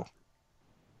Mingo.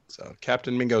 So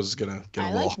Captain Mingo's is gonna get I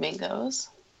a little, like Mingos.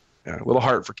 yeah, a little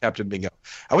heart for Captain Mingo.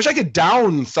 I wish I could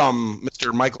down thumb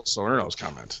Mr. Michael Salerno's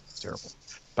comment. It's terrible,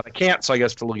 but I can't. So I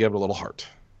guess we'll give it a little heart.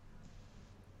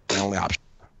 The only option.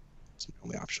 It's the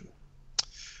only option.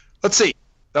 Let's see.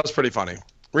 That was pretty funny,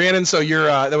 Rhiannon. So you're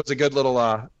that was a good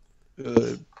little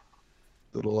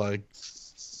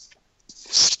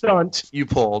stunt you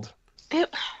pulled.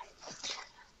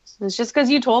 It's just because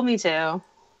you told me to.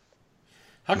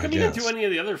 How come you didn't do any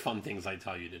of the other fun things I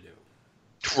tell you to do?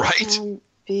 Right?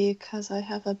 Because I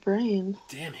have a brain.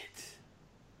 Damn it.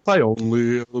 I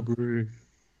only have a brain.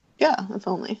 Yeah, if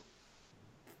only.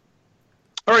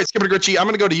 All right, Skipper Gritchie, I'm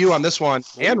going to go to you on this one.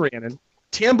 And Rhiannon.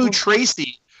 Tambu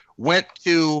Tracy went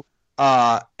to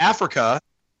Africa,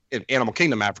 in Animal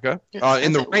Kingdom, Africa,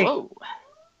 in the rain. Whoa.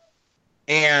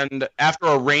 And after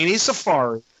a rainy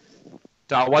safari,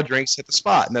 Dawa drinks hit the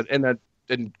spot. And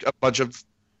a bunch of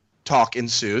talk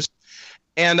ensues.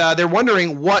 And they're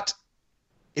wondering what,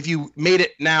 if you made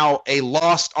it now a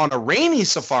Lost on a Rainy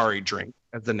Safari drink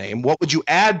as the name, what would you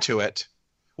add to it?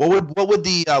 What would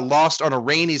the Lost on a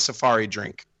Rainy Safari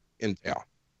drink entail?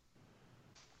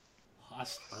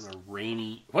 Lost on a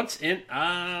rainy... What's in...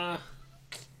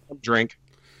 Drink.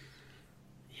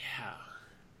 Yeah.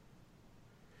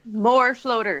 More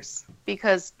floaters,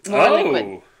 because more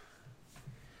liquid.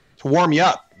 To warm you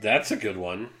up. That's a good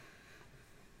one.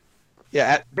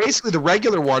 Yeah, basically the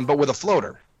regular one, but with a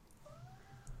floater.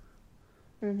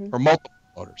 Mm-hmm. Or multiple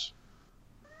floaters.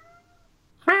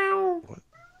 What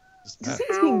is He's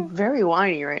that? being very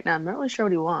whiny right now. I'm not really sure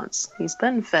what he wants. He's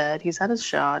been fed. He's had his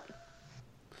shot.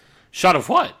 Shot of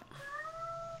what?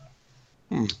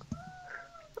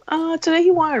 Today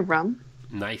he wanted rum.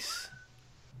 Nice.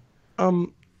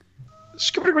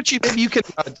 Skipper Gritchie, maybe you can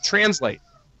translate.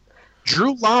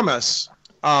 Drew Lamas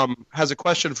has a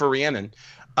question for Rhiannon.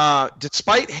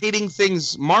 Despite hating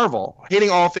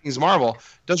all things Marvel,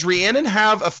 does Rhiannon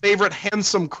have a favorite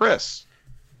handsome Chris?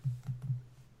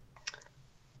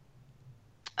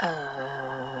 Do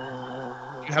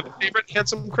you have a favorite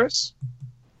handsome Chris?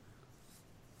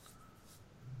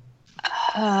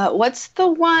 What's the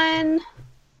one?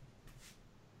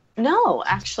 No,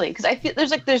 actually, because I feel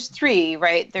there's three,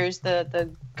 right? There's the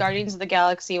Guardians of the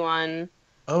Galaxy one.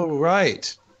 Oh,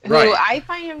 right. Who Right. I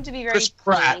find him to be very Chris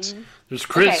Pratt. plain. There's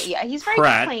Chris Okay, yeah, he's very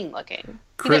Pratt. plain looking.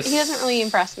 Chris- He doesn't really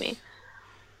impress me.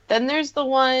 Then there's the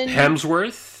one.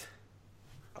 Hemsworth.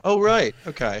 Oh, right.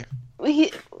 Okay.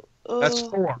 He, That's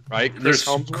Thor, right? There's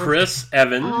Hemsworth? Chris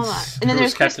Evans, Hold on. And then who's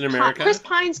there's Captain America. Chris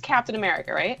Pine's Captain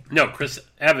America, right? No, Chris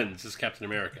Evans is Captain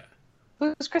America.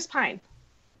 Who's Chris Pine?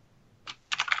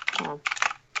 Oh,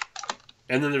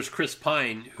 And then there's Chris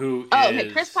Pine, who okay.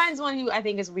 is... Chris Pine's the one who I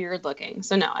think is weird looking.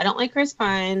 So no, I don't like Chris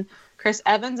Pine. Chris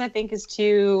Evans, I think, is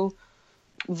too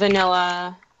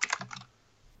vanilla.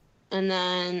 And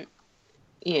then,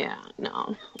 yeah,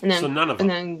 no. And then, So none of them.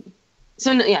 And then,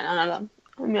 so no, yeah, none of them.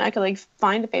 I mean, I could like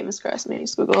find a famous Chris. Maybe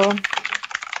just Google.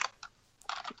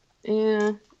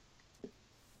 Yeah.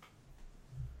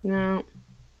 No.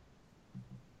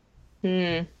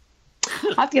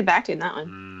 I'll have to get back to you on that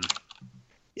one.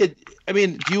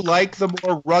 Do you like the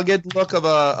more rugged look of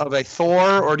a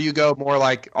Thor, or do you go more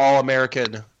like all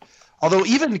American? Although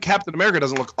even Captain America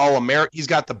doesn't look all American. He's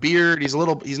got the beard. He's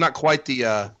not quite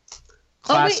the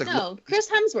classic. Oh wait, no, Chris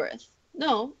Hemsworth.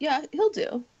 No, yeah, he'll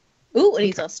do. Ooh, and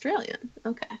he's Australian.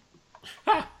 Okay.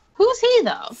 Who's he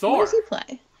though? Thor. Who does he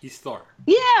play? He's Thor.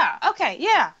 Yeah. Okay.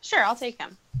 Yeah. Sure. I'll take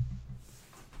him.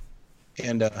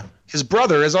 And his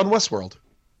brother is on Westworld.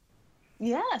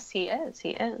 Yes, he is.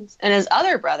 He is. And his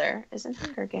other brother is in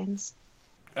Hunger Games.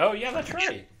 Oh, yeah, that's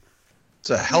right. It's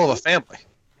a hell of a family.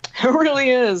 It really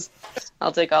is.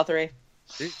 I'll take all three.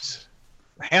 Jeez.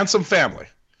 A handsome family.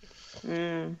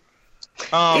 Ew.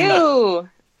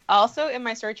 Also, in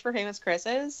my search for famous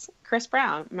Chris's, Chris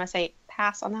Brown. I'm gonna say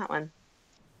pass on that one.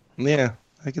 Yeah,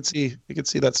 I could see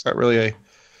that's not really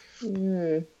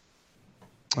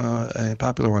a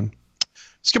popular one.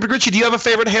 Skipper Gritchie, do you have a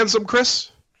favorite handsome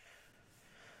Chris?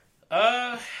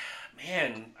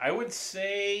 Man, I would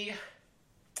say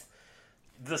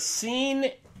the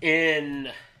scene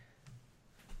in...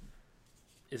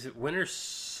 Is it Winter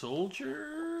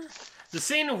Soldier? The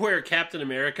scene where Captain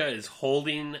America is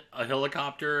holding a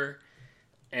helicopter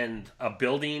and a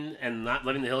building and not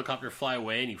letting the helicopter fly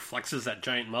away, and he flexes that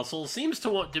giant muscle, seems to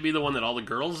want to be the one that all the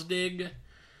girls dig.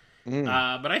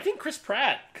 But I think Chris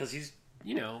Pratt, because he's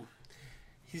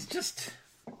just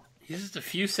a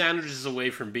few sandwiches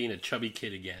away from being a chubby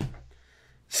kid again.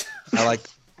 I like.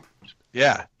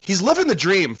 Yeah, he's living the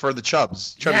dream for the chubby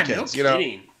kids. No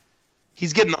kidding.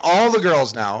 He's getting all the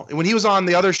girls now. And when he was on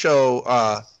the other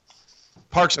show,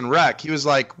 Parks and Rec. He was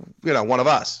like, one of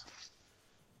us.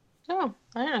 Oh,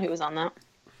 I didn't know he was on that.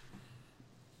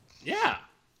 Yeah.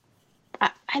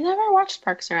 I never watched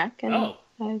Parks and Rec, and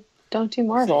I don't do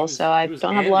Marvel, so I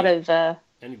don't have a lot of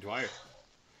Andy Dwyer.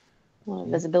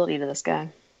 visibility to this guy.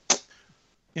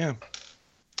 Yeah.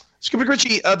 Scuba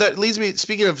Richie, that leads me,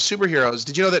 speaking of superheroes,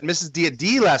 did you know that Mrs.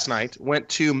 D last night went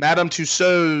to Madame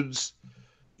Tussauds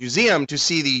Museum to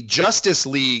see the Justice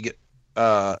League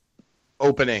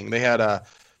opening? They had a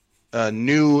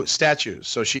new statues.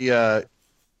 So she got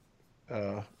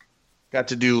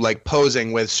to do like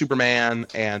posing with Superman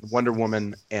and Wonder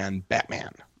Woman and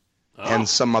Batman and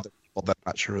some other people that I'm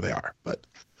not sure who they are. But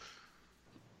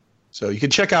so you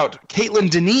can check out Caitlin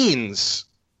Deneen's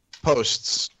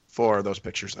posts for those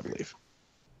pictures, I believe.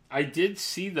 I did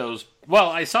see those. Well,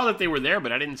 I saw that they were there,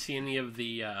 but I didn't see any of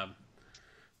the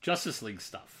Justice League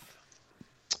stuff.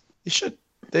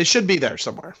 They should be there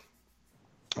somewhere.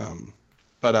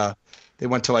 But they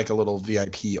went to like a little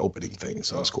VIP opening thing,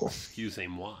 so that's cool.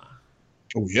 Excusez-moi.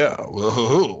 Oh yeah.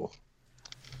 Whoa.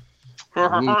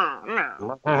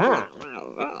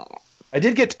 I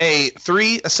did get a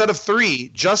set of 3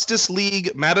 Justice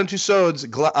League Madame Tussauds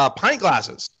pint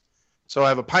glasses. So I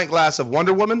have a pint glass of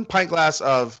Wonder Woman, pint glass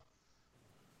of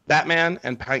Batman,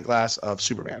 and pint glass of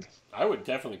Superman. I would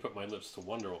definitely put my lips to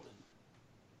Wonder Woman.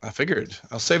 I figured.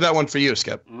 I'll save that one for you,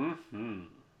 Skip. Mm-hmm.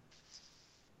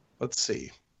 Let's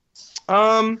see.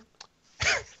 Little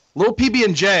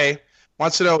PB&J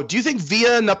wants to know, do you think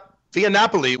Via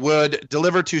Napoli would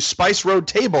deliver to Spice Road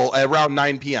Table at around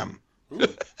 9 p.m.? Ooh,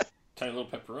 tiny little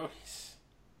pepperonis.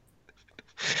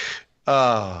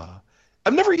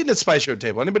 I've never eaten at Spice Road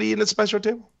Table. Anybody eaten at Spice Road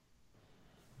Table?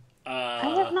 I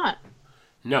have not.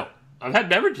 No. I've had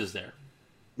beverages there.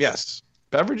 Yes.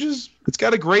 Beverages, it's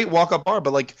got a great walk-up bar,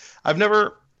 but like it's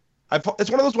one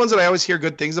of those ones that I always hear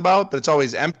good things about, but it's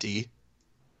always empty.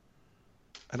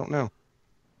 I don't know.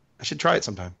 I should try it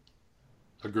sometime.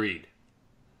 Agreed.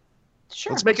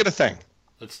 Sure. Let's make it a thing.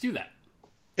 Let's do that.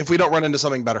 If we don't run into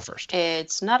something better first.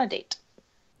 It's not a date.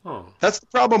 Oh. That's the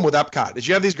problem with Epcot, is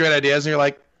you have these great ideas and you're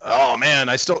like, oh man,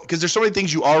 because there's so many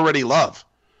things you already love.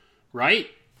 Right?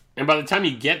 And by the time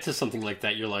you get to something like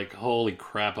that, you're like, holy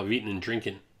crap, I've eaten and drank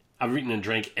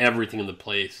everything in the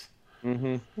place.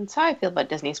 Mm-hmm. That's how I feel about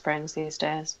Disney Springs these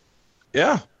days.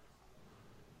 Yeah.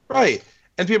 Right.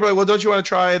 And people are like, well, don't you want to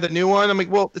try the new one? I'm like,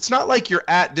 well, it's not like you're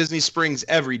at Disney Springs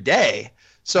every day.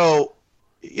 So,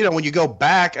 when you go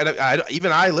back, and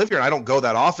even I live here, and I don't go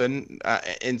that often.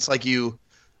 And it's like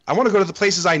I want to go to the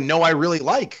places I know I really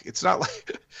like. It's not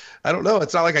like, I don't know.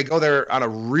 It's not like I go there on a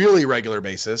really regular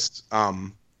basis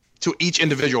to each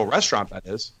individual restaurant, that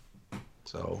is.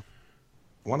 So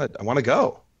I want to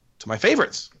go to my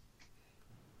favorites.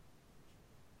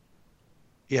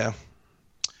 Yeah.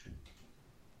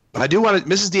 But I do want to,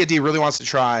 Mrs. D&D really wants to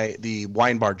try the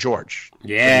Wine Bar George.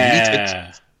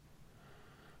 Yeah.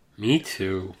 Me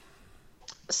too.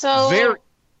 So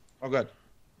Oh, good.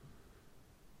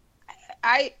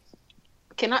 I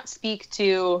cannot speak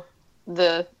to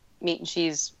the meat and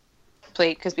cheese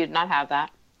plate because we did not have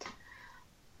that.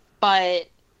 But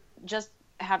just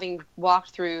having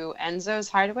walked through Enzo's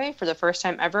Hideaway for the first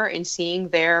time ever and seeing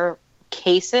their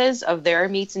cases of their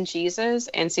meats and cheeses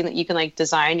and seeing that you can like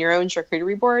design your own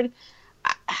charcuterie board,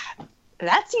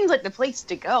 that seems like the place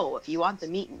to go if you want the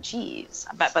meat and cheese.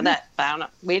 But I don't know.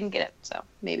 We didn't get it, so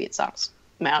maybe it sucks.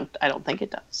 I don't think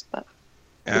it does, but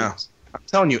yeah. I'm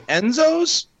telling you,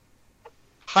 Enzo's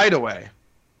Hideaway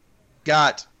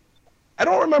got, I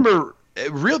don't remember,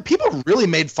 people really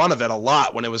made fun of it a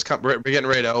lot when it was getting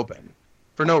ready to open.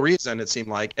 For no reason, it seemed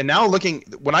like. And now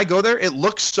when I go there, it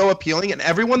looks so appealing, and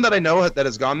everyone that I know that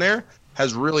has gone there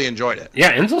has really enjoyed it.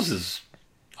 Yeah, Enzo's is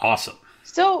awesome.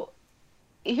 So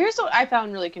here's what I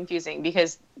found really confusing,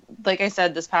 because like I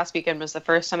said, this past weekend was the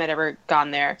first time I'd ever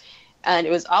gone there. And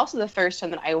it was also the first time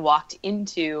that I walked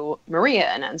into Maria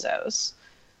and Enzo's.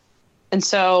 And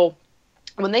so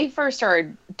when they first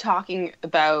started talking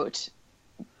about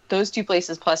those two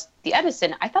places plus the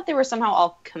Edison, I thought they were somehow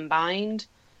all combined,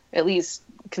 at least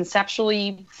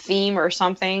conceptually, theme or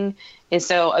something. And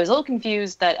so I was a little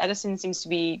confused that Edison seems to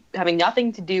be having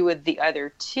nothing to do with the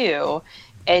other two.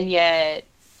 And yet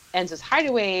Enzo's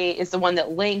Hideaway is the one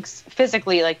that links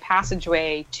physically, like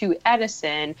passageway, to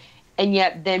Edison. And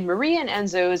yet then Maria and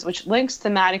Enzo's, which links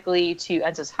thematically to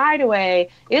Enzo's Hideaway,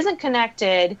 isn't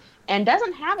connected and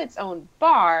doesn't have its own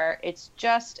bar. It's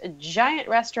just a giant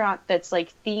restaurant that's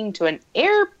like themed to an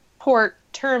airport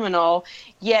terminal.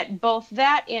 Yet both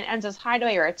that and Enzo's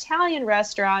Hideaway are Italian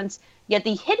restaurants. Yet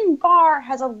the hidden bar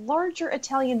has a larger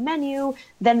Italian menu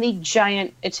than the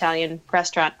giant Italian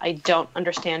restaurant. I don't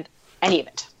understand any of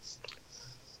it.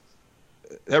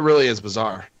 That really is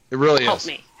bizarre. It really is.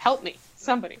 Help me,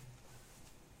 somebody.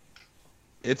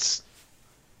 It's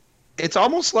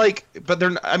almost like, but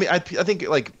they're. I mean, I think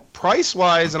like price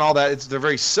wise and all that, they're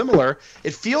very similar.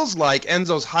 It feels like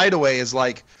Enzo's Hideaway is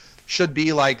like should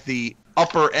be like the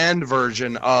upper end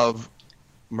version of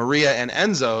Maria and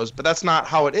Enzo's, but that's not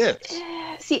how it is.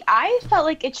 See, I felt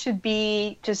like it should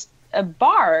be just a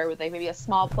bar with like maybe a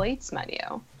small plates menu,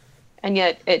 and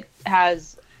yet it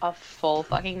has a full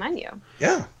fucking menu.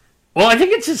 Yeah. Well, I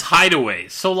think it's his Hideaway.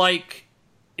 So like,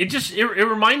 it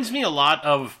reminds me a lot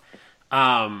of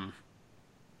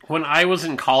when I was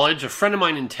in college. A friend of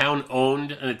mine in town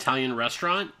owned an Italian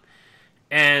restaurant,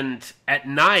 and at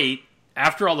night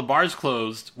after all the bars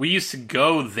closed, we used to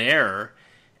go there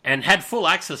and had full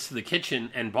access to the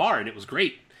kitchen and bar, and it was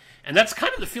great. And that's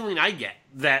kind of the feeling I get.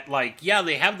 That, like, yeah,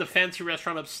 they have the fancy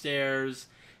restaurant upstairs,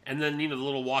 and then, you know, the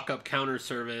little walk-up counter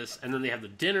service, and then they have the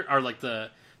dinner, or, like, the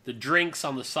drinks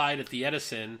on the side at the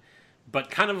Edison,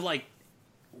 but kind of like,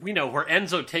 you know, where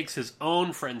Enzo takes his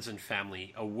own friends and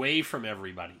family away from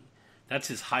everybody. That's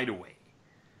his Hideaway.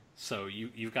 So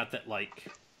you've got that, like,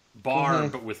 bar,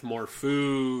 but with more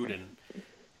food, and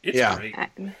it's great.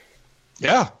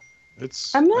 Yeah.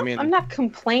 I'm not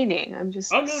complaining. I'm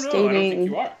just I don't think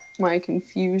you are. My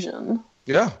confusion.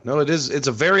 Yeah, no, it is. It's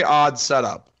a very odd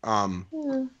setup.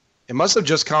 It must have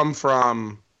just come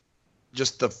from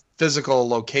just the physical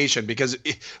location, because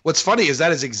what's funny is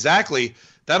that is exactly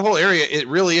that whole area. It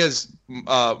really is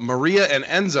Maria and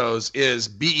Enzo's is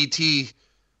BET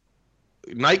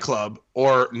nightclub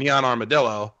or Neon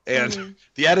Armadillo, and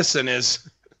the Edison is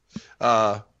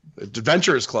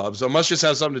Adventurers Club. So it must just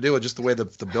have something to do with just the way the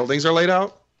buildings are laid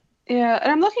out. Yeah,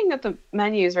 and I'm looking at the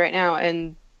menus right now,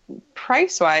 and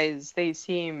price-wise, they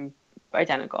seem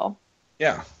identical.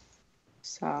 Yeah.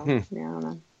 So, yeah, I don't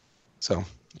know. So,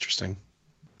 interesting.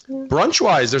 Yeah.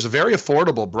 Brunch-wise, there's a very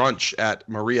affordable brunch at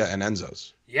Maria and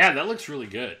Enzo's. Yeah, that looks really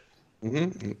good.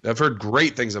 I've heard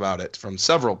great things about it from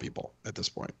several people at this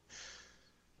point.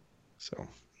 So,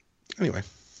 anyway.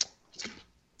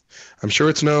 I'm sure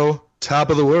it's no top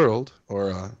of the world or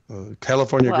a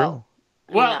California grill.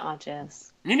 Well, not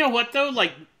just. You know what though?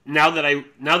 Like now that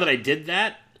I did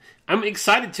that, I'm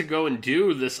excited to go and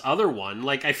do this other one.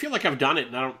 Like I feel like I've done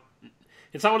it, and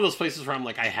it's not one of those places where I'm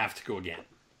like I have to go again.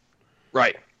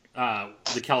 Right.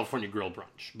 The California Grill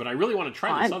brunch, but I really want to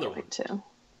try this other one too.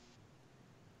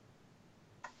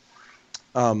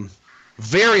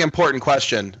 Very important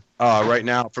question right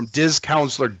now from Diz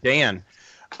Counselor Dan.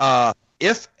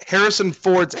 If Harrison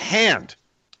Ford's hand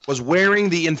was wearing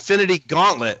the Infinity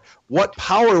Gauntlet, what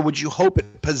power would you hope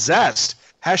it possessed?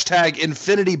 #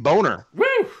 Infinity Boner. Woo!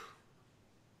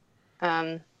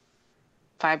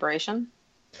 Vibration.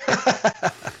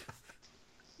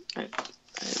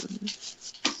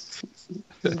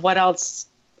 What else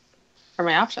are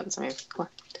my options? I mean, come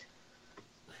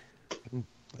on.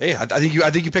 Hey, I think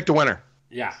you picked a winner.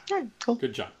 Yeah. Right, cool.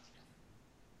 Good job.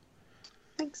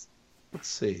 Thanks. Let's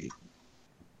see.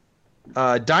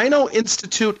 Dino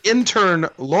Institute intern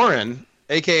Lauren,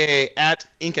 aka at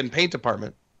Ink and Paint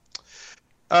Department,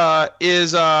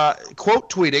 is quote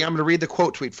tweeting. I'm going to read the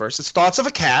quote tweet first. It's thoughts of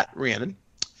a cat, Rhiannon.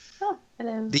 Oh,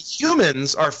 hello. The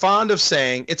humans are fond of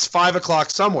saying it's 5 o'clock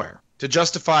somewhere to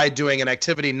justify doing an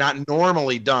activity not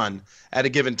normally done at a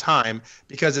given time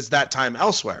because it's that time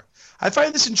elsewhere. I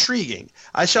find this intriguing.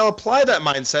 I shall apply that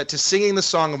mindset to singing the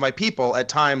song of my people at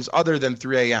times other than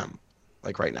 3 a.m.,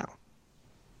 like right now.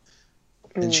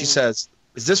 And she says,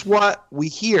 is this what we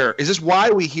hear? Is this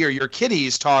why we hear your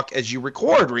kitties talk as you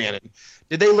record, Rhiannon?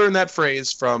 Did they learn that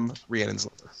phrase from Rhiannon's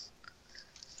letter?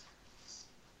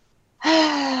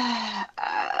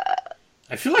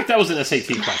 I feel like that was an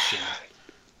SAT question.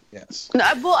 Yes. No,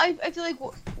 well, I feel like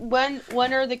when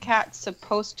are the cats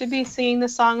supposed to be singing the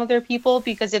song of their people?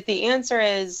 Because if the answer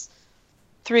is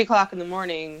 3 o'clock in the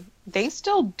morning, they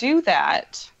still do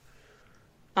that.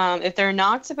 If they're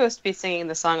not supposed to be singing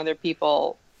the song of their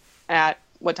people at,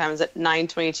 what time is it,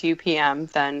 9:22 p.m.,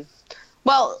 then,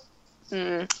 well,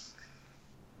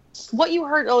 what you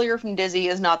heard earlier from Dizzy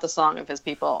is not the song of his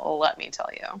people, let me tell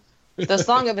you. The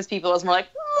song of his people is more like,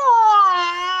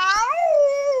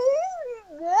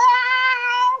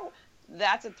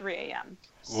 that's at 3 a.m.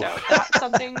 So that's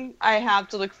something I have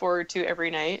to look forward to every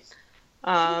night.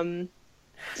 Yeah,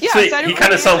 so he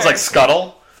kind of sounds like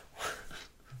Scuttle.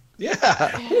 Yeah.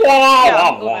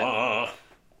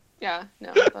 Yeah,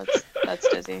 no, that's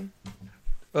Dizzy.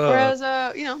 Whereas,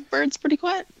 Bird's pretty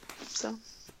quiet. So,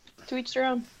 to each their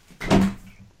own.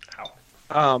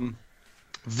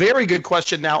 Very good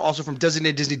question now, also from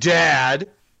Designated Disney Dad,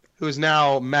 who has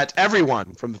now met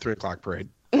everyone from the 3 o'clock parade.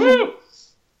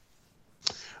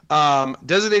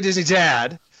 Designated Disney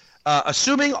Dad.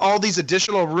 Assuming all these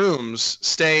additional rooms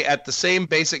stay at the same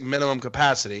basic minimum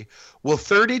capacity, will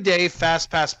 30-day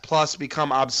FastPass Plus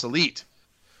become obsolete?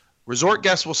 Resort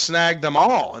guests will snag them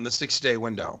all in the 60-day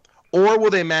window. Or will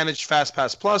they manage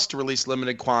FastPass Plus to release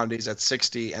limited quantities at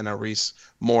 60 and release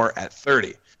more at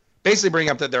 30? Basically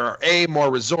bringing up that there are A,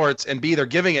 more resorts, and B, they're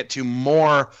giving it to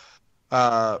more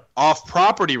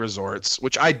off-property resorts,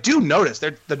 which I do notice.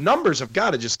 The numbers have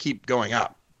got to just keep going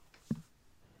up.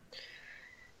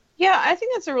 Yeah, I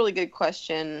think that's a really good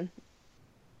question.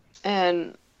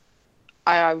 And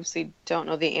I obviously don't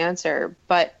know the answer,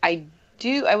 but I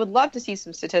would love to see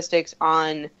some statistics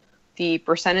on the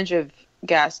percentage of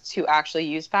guests who actually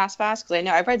use FastPass, because I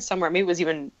know I've read somewhere, maybe it was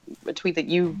even a tweet that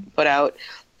you put out,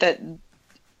 that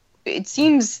it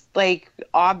seems like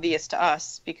obvious to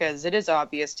us, because it is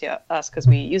obvious to us because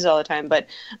we use it all the time, but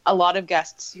a lot of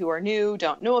guests who are new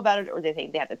don't know about it, or they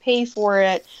think they have to pay for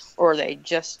it, or they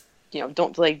just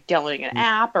don't like downloading an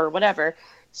app or whatever.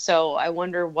 So I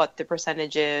wonder what the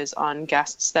percentage is on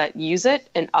guests that use it,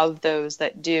 and of those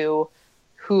that do,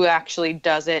 who actually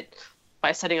does it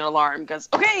by setting an alarm, goes,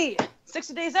 okay,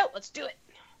 60 days out, let's do it.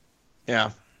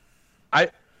 Yeah. I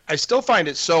still find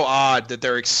it so odd that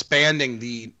they're expanding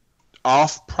the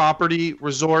off-property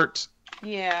resort.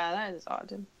 Yeah, that is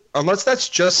odd. Unless that's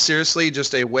just seriously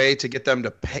just a way to get them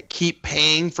to keep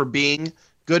paying for being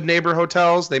good neighbor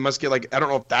hotels. They must get I don't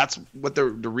know if that's what the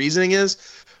reasoning is,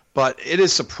 but it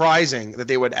is surprising that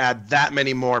they would add that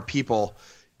many more people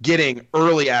getting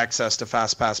early access to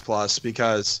FastPass Plus,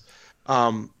 because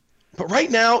but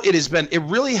right now it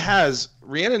really has,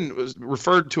 Rhiannon was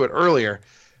referred to it earlier,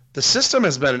 the system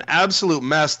has been an absolute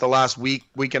mess the last week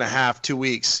and a half, 2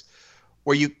 weeks,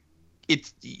 where you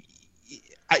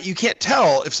can't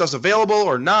tell if stuff's available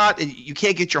or not, and you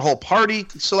can't get your whole party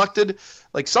selected.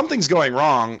 Like, something's going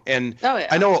wrong, and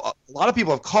I know a lot of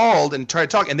people have called and tried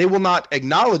to talk, and they will not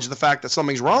acknowledge the fact that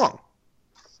something's wrong.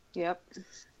 Yep.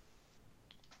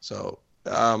 So,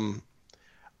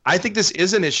 I think this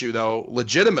is an issue, though,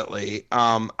 legitimately.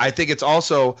 I think it's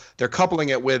also, they're coupling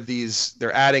it with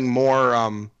they're adding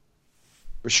more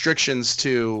restrictions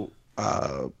to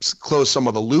close some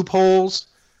of the loopholes,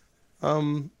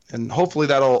 and hopefully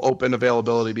that'll open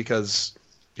availability, because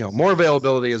more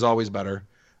availability is always better.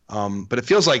 But it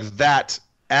feels like that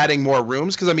adding more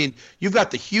rooms, because I mean, you've got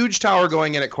the huge tower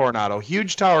going in at Coronado,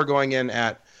 huge tower going in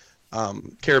at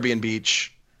Caribbean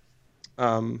Beach.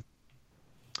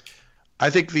 I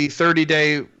think the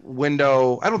 30-day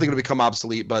window, I don't think it'll become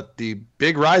obsolete, but the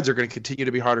big rides are going to continue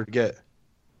to be harder to get.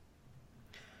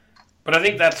 But I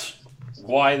think that's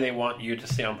why they want you to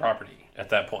stay on property at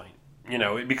that point.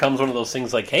 It becomes one of those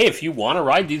things like, hey, if you want to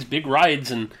ride these big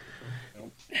rides and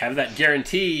have that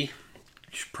guarantee, you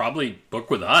should probably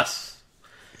book with us.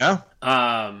 Yeah.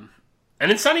 And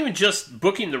it's not even just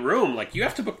booking the room. Like, you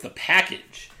have to book the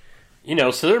package.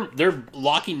 So they're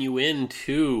locking you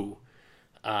into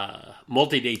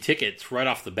multi-day tickets right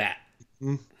off the bat.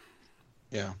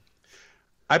 Yeah.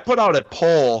 I put out a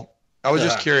poll. I was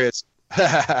just curious.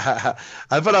 I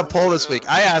put out a poll this week.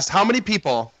 I asked how many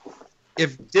people,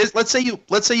 let's say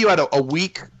you had a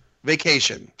week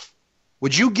vacation,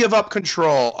 would you give up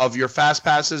control of your fast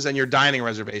passes and your dining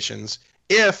reservations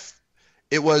if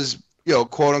it was,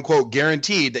 quote unquote,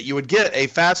 guaranteed that you would get a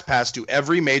fast pass to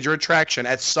every major attraction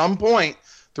at some point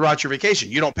throughout your vacation?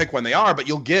 You don't pick when they are, but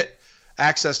you'll get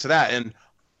access to that. And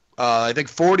I think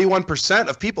 41%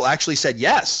 of people actually said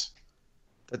yes,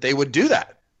 that they would do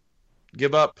that,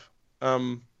 give up.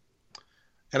 And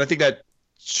I think that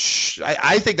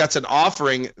I think that's an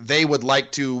offering they would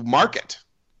like to market,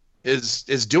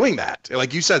 is doing that.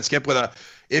 Like you said, Skip,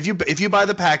 if you buy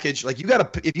the package, like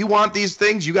if you want these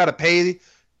things, you got to pay,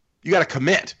 you got to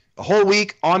commit a whole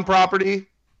week on property,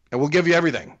 and we'll give you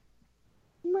everything.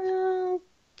 Well,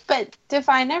 but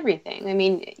define everything. I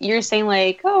mean, you're saying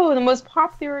the most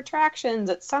popular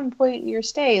attractions at some point in your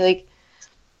stay,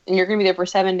 and you're going to be there for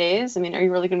 7 days. I mean, are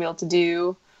you really going to be able to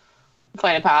do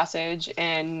Flight of Passage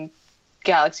and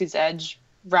Galaxy's Edge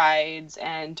rides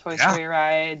and Toy Story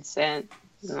rides and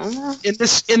in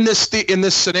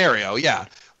this scenario, yeah,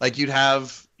 like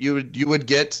you would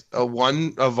get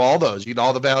one of all those. You'd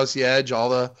all the Galaxy Edge, all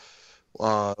the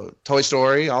Toy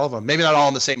Story, all of them. Maybe not all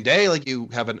on the same day. Like you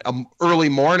have an early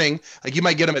morning. Like you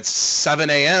might get them at 7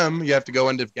 a.m. You have to go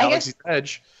into Galaxy's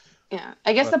Edge. Yeah,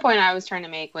 I guess the point I was trying to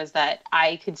make was that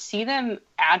I could see them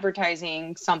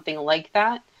advertising something like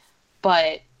that,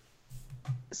 but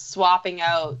swapping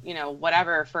out,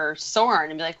 whatever for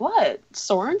Soarin' and be like, what?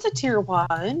 Soarin's a tier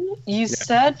 1? You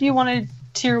said you wanted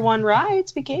tier 1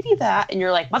 rides. We gave you that. And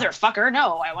you're like, motherfucker,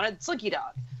 no, I wanted Slinky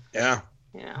Dog. Yeah.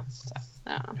 So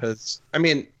Because, I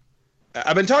mean,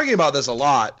 I've been talking about this a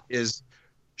lot, is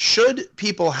should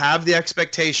people have the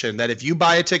expectation that if you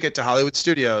buy a ticket to Hollywood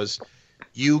Studios,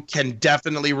 you can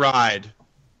definitely ride?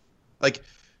 Like,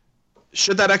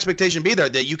 should that expectation be there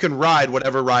that you can ride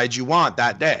whatever ride you want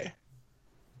that day?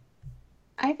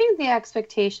 I think the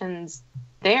expectation's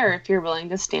there if you're willing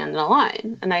to stand in a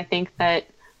line. And I think that,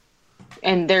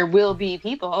 and there will be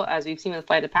people, as we've seen with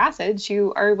Flight of Passage,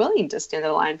 who are willing to stand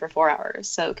in a line for 4 hours.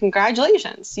 So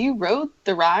congratulations. You rode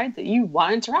the ride that you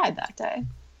wanted to ride that day.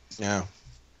 Yeah.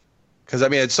 Because, I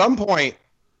mean, at some point,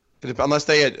 unless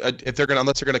they're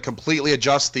gonna completely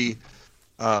adjust the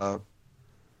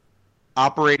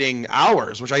operating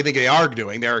hours, which I think they are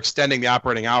doing. They're extending the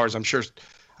operating hours. I'm sure.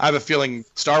 I have a feeling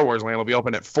Star Wars Land will be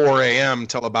open at 4 a.m.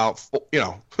 till about,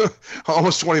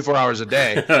 almost 24 hours a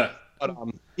day. But,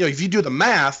 if you do the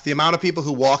math, the amount of people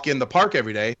who walk in the park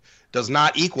every day does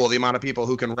not equal the amount of people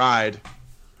who can ride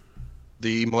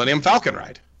the Millennium Falcon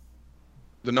ride.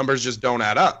 The numbers just don't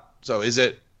add up. So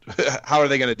how are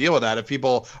they going to deal with that if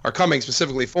people are coming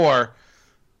specifically for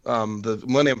the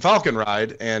Millennium Falcon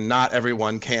ride and not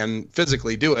everyone can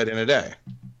physically do it in a day?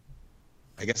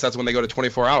 I guess that's when they go to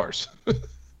 24 hours.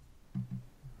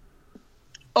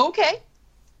 Okay.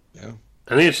 Yeah.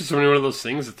 I think it's just one of those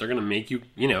things that they're going to make you,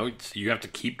 you have to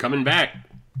keep coming back.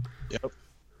 Yep.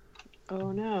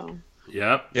 Oh, no.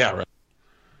 Yep. Yeah, right.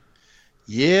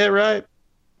 Yeah, right.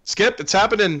 Skip, it's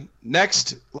happening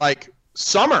next,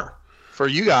 summer for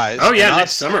you guys. Oh, yeah,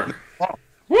 next summer.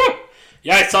 Woo!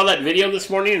 Yeah, I saw that video this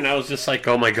morning, and I was just like,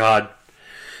 oh, my God.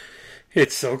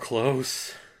 It's so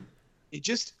close.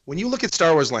 When you look at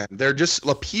Star Wars Land, there just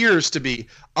appears to be,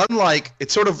 unlike,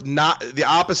 it's sort of not the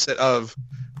opposite of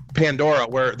Pandora,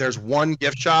 where there's one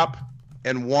gift shop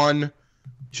and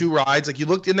two rides. Like, you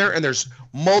looked in there and there's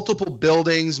multiple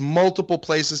buildings, multiple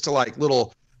places to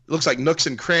little, it looks like nooks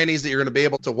and crannies that you're going to be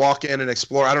able to walk in and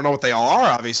explore. I don't know what they all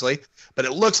are, obviously, but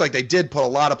it looks like they did put a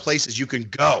lot of places you can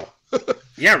go.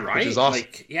 Yeah, right. Which is awesome.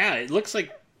 It looks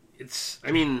like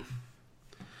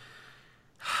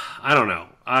I don't know.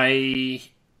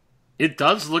 It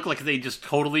does look like they just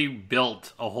totally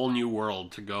built a whole new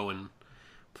world to go and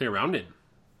play around in.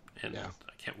 And I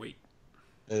can't wait.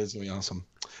 It is going to be awesome.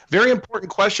 Very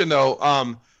important question,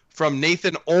 though, from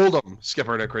Nathan Oldham,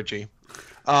 Skipper Dick Ritchie.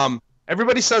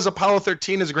 Everybody says Apollo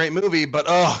 13 is a great movie, but,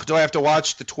 do I have to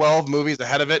watch the 12 movies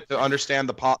ahead of it to understand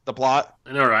the plot?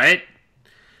 I know, right?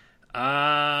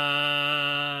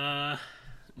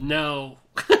 No.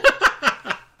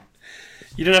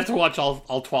 You don't have to watch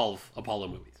all 12 Apollo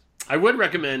movies. I would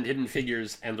recommend Hidden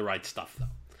Figures and The Right Stuff,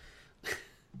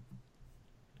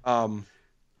 though.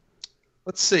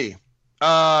 Let's see.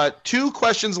 2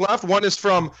 questions left. One is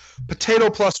from Potato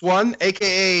Plus One,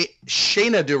 a.k.a.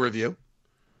 Shayna Do Review.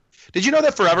 Did you know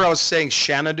that forever I was saying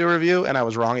Shanna Do Review, and I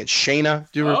was wrong? It's Shayna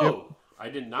Do Review. Oh, I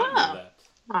did not know that.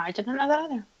 I didn't know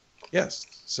that either. Yes.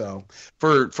 So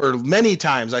for many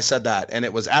times I said that, and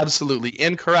it was absolutely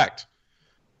incorrect.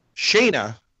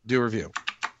 Shayna Do Review.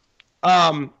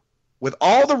 With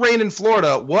all the rain in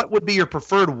Florida, what would be your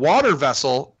preferred water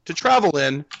vessel to travel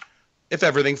in if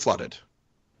everything flooded?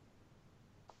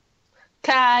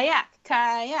 Kayak.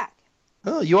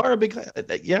 Oh, you are a big...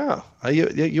 Yeah,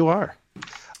 you are.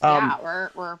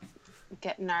 We're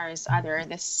getting ours either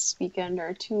this weekend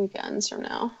or 2 weekends from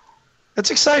now. That's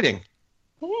exciting.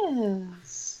 It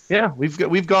is. Yeah,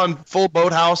 we've gone full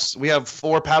boathouse. We have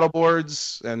 4 paddle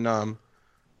boards, and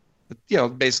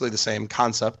basically the same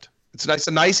concept. It's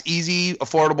a nice, easy,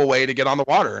 affordable way to get on the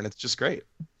water, and it's just great.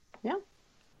 Yeah.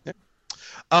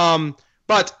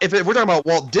 But if we're talking about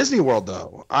Walt Disney World,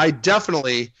 though,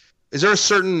 is there a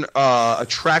certain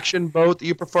attraction boat that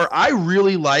you prefer? I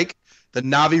really like the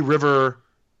Navi River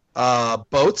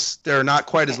boats. They're not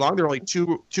quite as long. They're only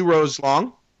two rows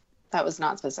long. That was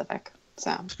not specific,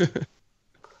 so.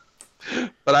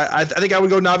 But I think I would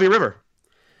go Navi River.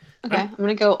 Okay, I'm going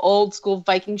to go old school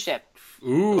Viking ship.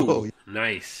 Ooh,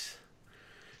 nice.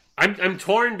 I'm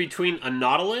torn between a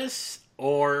Nautilus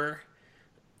or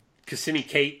Kissimmee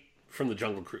Kate from the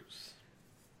Jungle Cruise.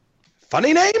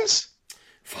 Funny names?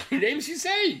 Funny names, you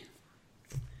say?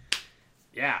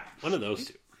 Yeah, one of those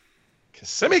two.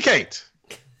 Kissimmee Kate.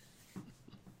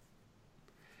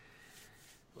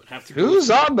 Would have to. Who's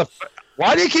on the?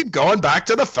 Why do you keep going back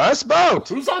to the first boat?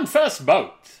 Who's on first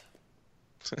boat?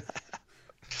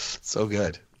 So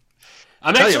good.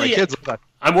 I'm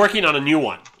working on a new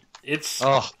one. I just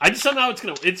don't know how it's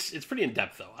gonna. It's pretty in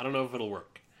depth though. I don't know if it'll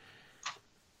work.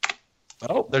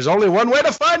 Oh, there's only one way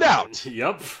to find out.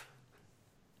 Yep.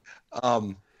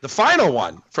 The final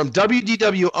one from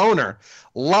WDW owner.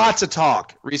 Lots of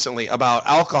talk recently about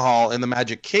alcohol in the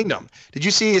Magic Kingdom. Did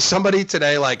you see somebody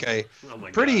today, like a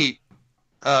pretty,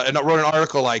 and wrote an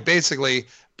article like basically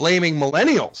blaming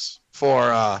millennials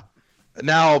for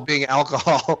now being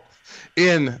alcohol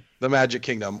in the Magic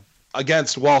Kingdom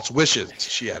against Walt's wishes,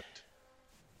 she added.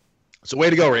 So way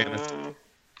to go, Rhiannon.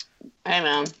 Hey,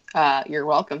 man. You're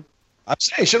welcome. I'm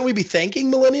saying, shouldn't we be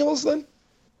thanking millennials then?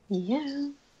 Yeah.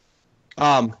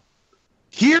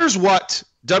 Here's what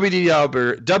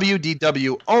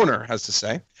WDW owner has to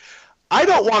say. I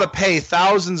don't want to pay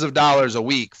thousands of dollars a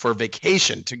week for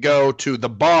vacation to go to the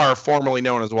bar formerly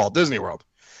known as Walt Disney World.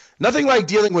 Nothing like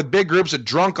dealing with big groups of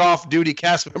drunk off-duty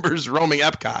cast members roaming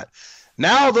Epcot.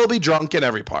 Now they'll be drunk in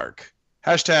every park.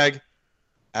 Hashtag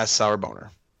Ask Sour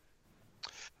Boner.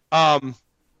 And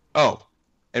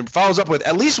follows up with,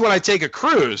 at least when I take a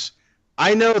cruise,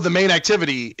 I know the main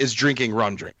activity is drinking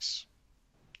rum drinks.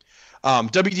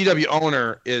 WDW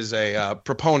owner is a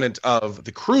proponent of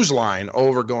the cruise line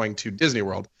over going to Disney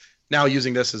World, now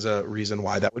using this as a reason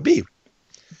why that would be.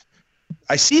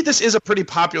 I see this is a pretty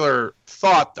popular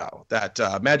thought, though, that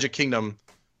Magic Kingdom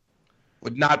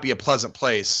would not be a pleasant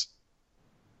place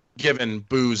given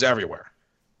booze everywhere.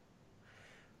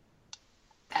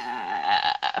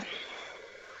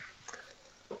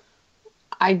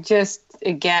 I just,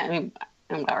 again,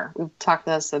 whatever. We've talked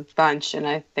about this a bunch, and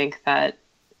I think that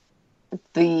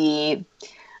the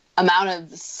amount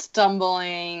of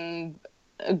stumbling,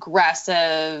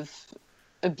 aggressive,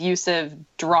 abusive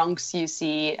drunks you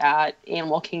see at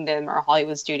Animal Kingdom or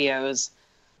Hollywood Studios,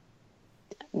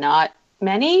 not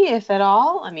many, if at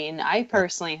all. I mean, I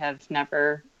personally have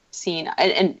never seen,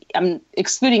 and I'm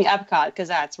excluding Epcot because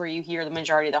that's where you hear the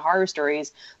majority of the horror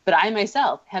stories, but I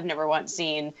myself have never once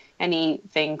seen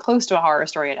anything close to a horror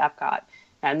story at Epcot.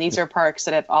 And these are parks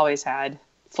that have always had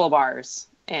full bars,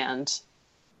 and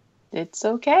it's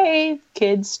okay.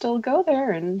 Kids still go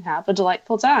there and have a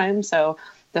delightful time. So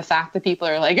the fact that people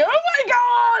are like, oh my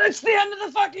God, it's the end of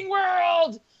the fucking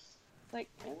world. Like,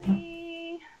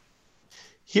 really?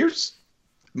 Here's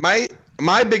my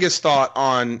biggest thought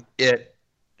on it,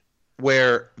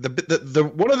 where the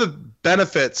one of the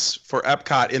benefits for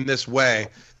Epcot in this way,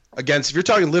 against, if you're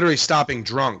talking literally stopping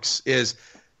drunks, is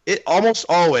it almost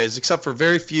always, except for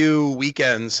very few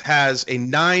weekends, has a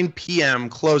 9 p.m.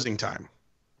 closing time.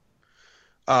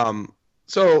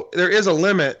 So there is a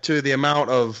limit to the amount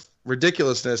of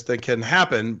ridiculousness that can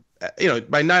happen. You know,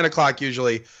 by 9 o'clock,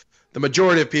 usually the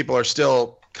majority of people are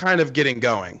still kind of getting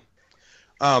going.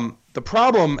 The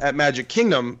problem at Magic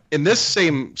Kingdom in this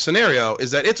same scenario is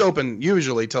that it's open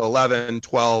usually till 11,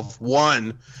 12,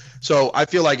 1. So I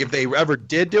feel like if they ever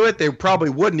did do it, they probably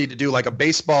would need to do like a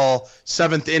baseball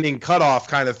 7th inning cutoff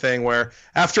kind of thing where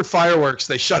after fireworks,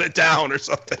 they shut it down or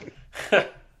something. And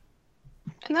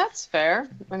that's fair.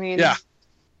 I mean, yeah.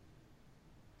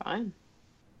 Fine.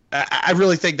 I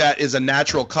really think that is a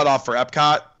natural cutoff for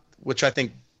Epcot, which I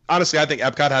think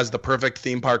Epcot has the perfect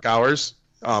theme park hours.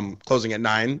 Closing at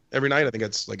 9 every night. I think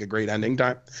it's like a great ending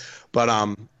time. But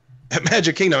at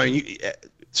Magic Kingdom, I mean,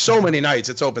 so many nights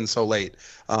it's open so late.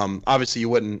 Obviously, you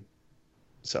wouldn't.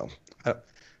 So, and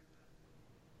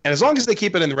as long as they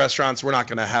keep it in the restaurants, we're not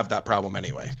going to have that problem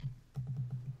anyway.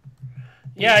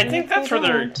 Yeah, I think that's where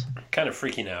they're kind of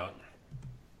freaking out.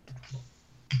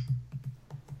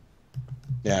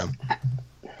 Yeah.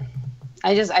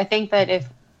 I think that if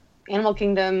Animal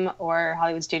Kingdom or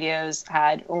Hollywood Studios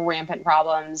had rampant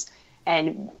problems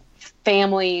and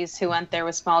families who went there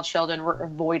with small children were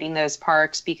avoiding those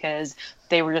parks because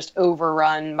they were just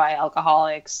overrun by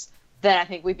alcoholics, then I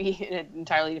think we'd be in an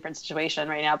entirely different situation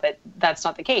right now, but that's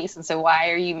not the case. And so why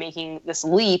are you making this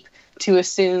leap to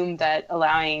assume that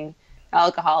allowing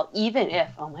alcohol, even if,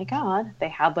 oh my God, they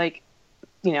had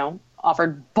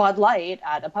offered Bud Light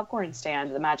at a popcorn stand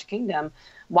at the Magic Kingdom,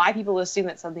 why people assume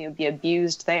that something would be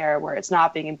abused there where it's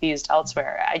not being abused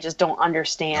elsewhere? I just don't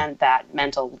understand that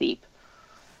mental leap.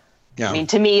 Yeah. I mean,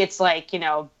 to me, it's like,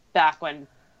 back when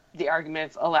the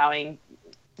argument of allowing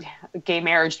gay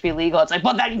marriage to be legal, it's like,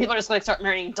 well, then people are just going to start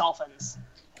marrying dolphins.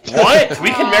 What? We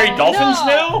can marry dolphins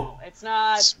now? It's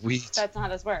not. Sweet. That's not how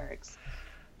this works.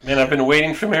 Man, I've been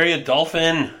waiting to marry a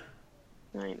dolphin.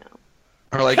 I know.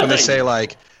 Or like when they say,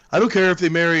 like, I don't care if they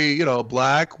marry,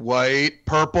 black, white,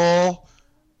 purple.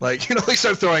 Like, they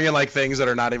start throwing in, like, things that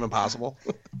are not even possible.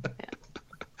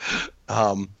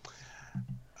 I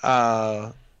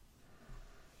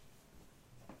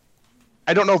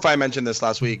don't know if I mentioned this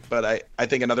last week, but I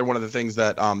think another one of the things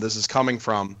that this is coming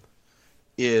from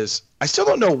is I still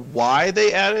don't know why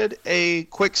they added a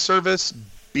quick service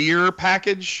beer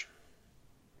package,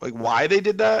 like why they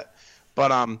did that.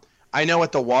 But I know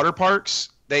at the water parks,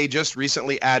 they just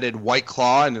recently added White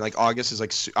Claw, and like August is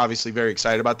like obviously very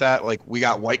excited about that. Like we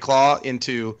got White Claw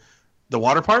into the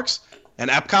water parks and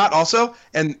Epcot also.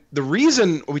 And the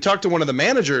reason we talked to one of the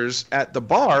managers at the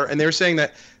bar, and they were saying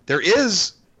that there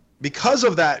is, because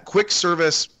of that quick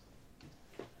service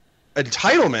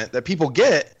entitlement that people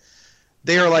get,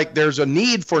 they are like, there's a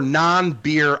need for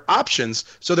non-beer options.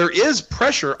 So there is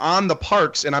pressure on the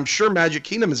parks, and I'm sure Magic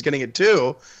Kingdom is getting it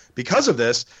too, because of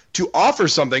this, to offer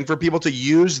something for people to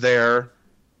use their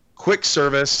quick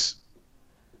service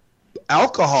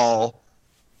alcohol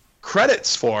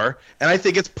credits for. And I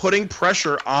think it's putting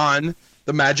pressure on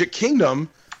the Magic Kingdom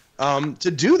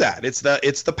to do that. It's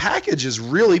the package is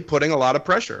really putting a lot of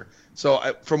pressure.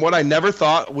 So from what I never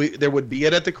thought there would be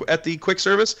it at the quick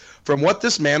service, from what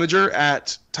this manager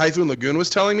at Typhoon Lagoon was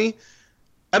telling me,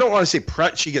 I don't want to say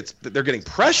they're getting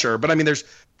pressure, but I mean there's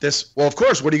this. Well, of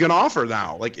course, what are you going to offer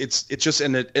now? Like it's just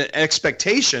an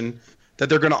expectation that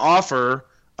they're going to offer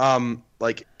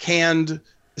like canned,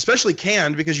 especially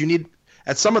canned, because you need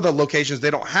at some of the locations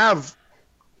they don't have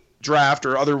draft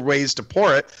or other ways to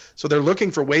pour it, so they're looking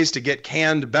for ways to get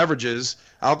canned beverages,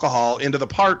 alcohol into the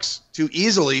parks to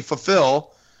easily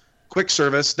fulfill quick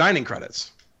service dining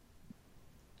credits.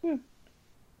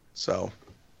 So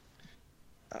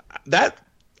that,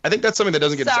 I think that's something that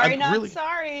doesn't get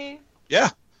Sorry. Yeah,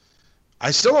 I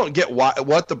still don't get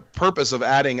what the purpose of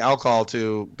adding alcohol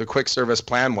to the quick service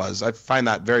plan was. I find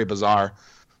that very bizarre.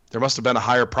 There must have been a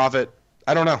higher profit.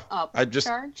 I don't know.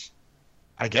 Charge?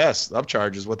 I guess the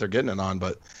upcharge is what they're getting it on,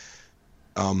 but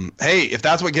hey, if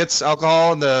that's what gets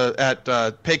alcohol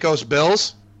at Pecos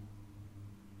Bills,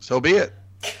 so be it.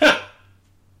 Can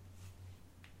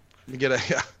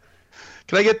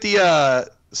I get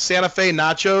the Santa Fe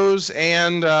nachos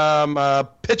and a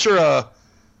pitcher of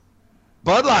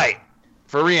Bud Light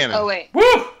for Rhiannon? Oh wait,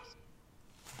 Woo!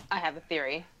 I have a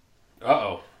theory.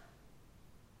 Uh-oh.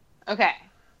 Okay.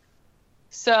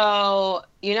 So,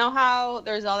 you know how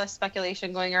there's all this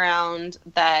speculation going around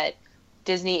that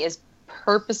Disney is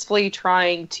purposefully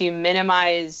trying to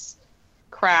minimize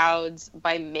crowds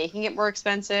by making it more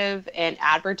expensive and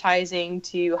advertising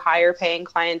to higher paying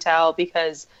clientele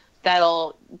because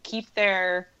that'll keep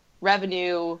their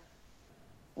revenue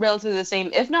relatively the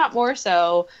same, if not more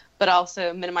so, but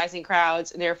also minimizing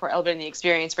crowds and therefore elevating the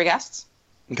experience for guests?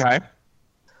 Okay.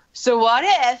 So what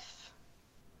if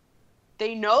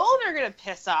they know they're going to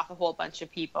piss off a whole bunch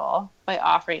of people by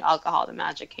offering alcohol to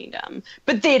Magic Kingdom,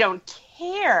 but they don't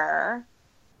care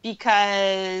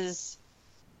because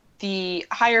the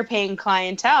higher paying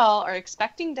clientele are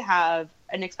expecting to have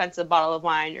an expensive bottle of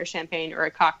wine or champagne or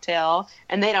a cocktail,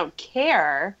 and they don't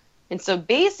care. And so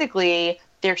basically,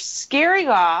 they're scaring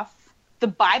off the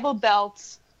Bible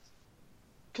Belt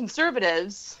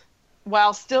conservatives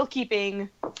while still keeping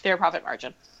their profit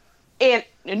margin. And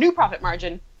a new profit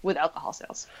margin with alcohol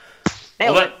sales.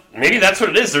 Well, maybe that's what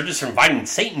it is. They're just inviting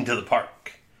Satan to the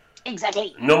park.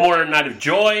 Exactly. No more Night of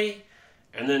Joy,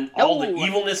 and then all the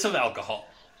evilness of alcohol.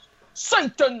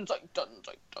 Satan.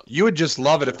 You would just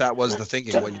love it if that was the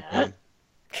thinking. What you did.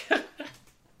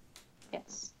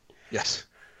 Yes.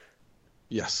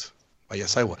 Yes. Well,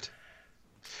 yes, I would.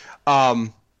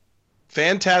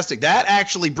 Fantastic. That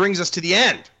actually brings us to the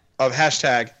end of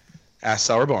hashtag Ask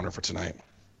Sour Boner for tonight.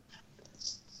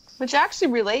 Which actually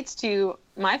relates to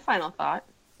my final thought.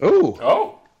 Ooh.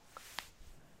 Oh.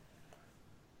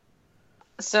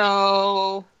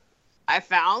 So, I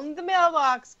found the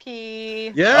mailbox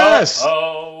key. Yes.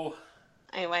 Oh.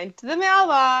 I went to the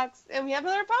mailbox, and we have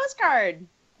another postcard.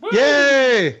 Woo.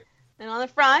 Yay. And on the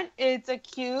front, it's a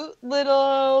cute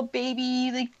little baby,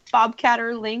 like bobcat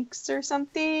or lynx or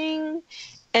something.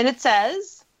 And it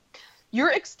says,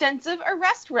 "Your extensive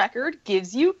arrest record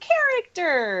gives you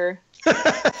character."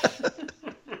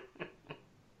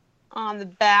 On the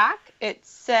back, it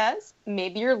says,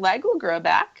 "Maybe your leg will grow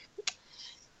back."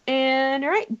 And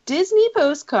all right, Disney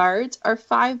postcards are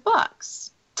 $5.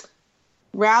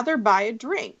 Rather buy a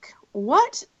drink.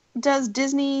 What does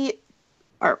Disney,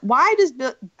 or why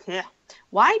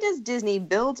does Disney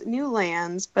build new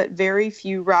lands but very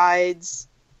few rides?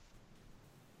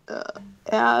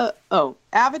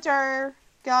 Avatar,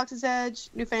 Galaxy's Edge,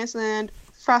 New Fantasyland,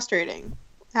 frustrating.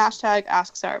 Hashtag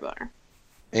Ask Sour Boner.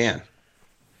 Man,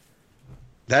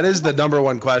 that is the number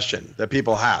one question that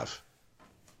people have.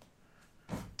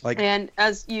 And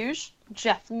as usual,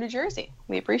 Jeff from New Jersey.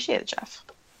 We appreciate it, Jeff.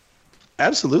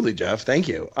 Absolutely, Jeff. Thank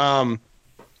you.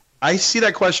 I see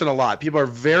that question a lot. People are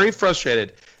very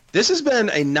frustrated. This has been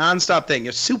a nonstop thing.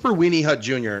 Super Weenie Hut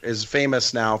Jr. is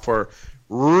famous now for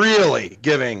really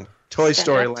giving Toy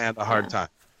Story Land a hard time.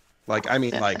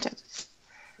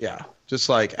 Yeah, Just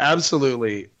like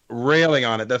absolutely railing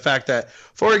on it. The fact that,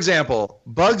 for example,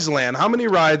 Bugs Land, how many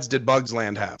rides did Bugs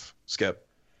Land have, Skip?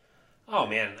 Oh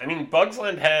man, I mean, Bugs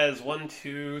Land has 1,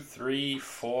 2, 3,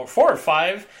 4 or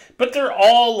 5, but they're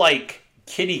all like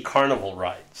kiddie carnival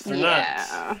rides. They're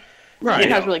not. Right.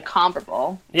 It was really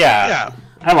comparable. Yeah.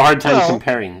 I have a hard time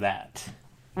comparing that.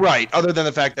 Right. Other than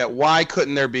the fact that why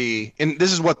couldn't there be? And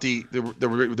this is what the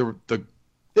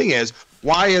thing is.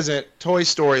 Why isn't Toy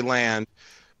Story Land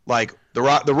like the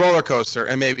roller coaster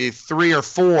and maybe 3 or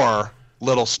 4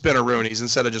 little spinneroonies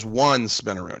instead of just one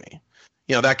spinneroonie?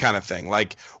 You know, that kind of thing.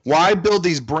 Like, why build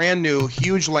these brand new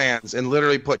huge lands and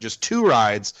literally put just 2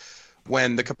 rides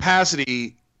when the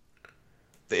capacity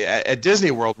at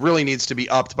Disney World really needs to be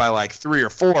upped by like 3 or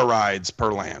 4 rides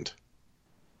per land?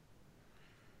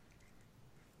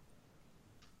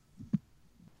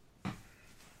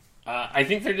 I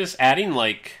think they're just adding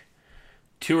like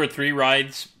 2 or 3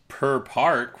 rides per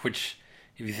park, which,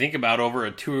 if you think about over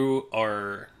a 2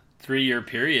 or 3 year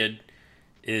period,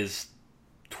 is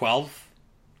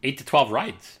 8 to 12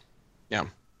 rides. Yeah.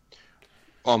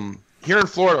 Here in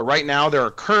Florida right now, there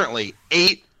are currently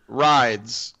 8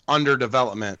 rides under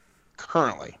development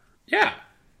currently. Yeah.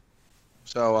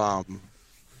 So,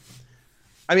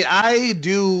 I mean, I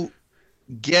do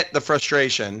get the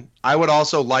frustration. I would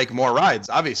also like more rides,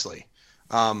 obviously.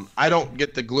 I don't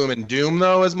get the gloom and doom,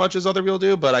 though, as much as other people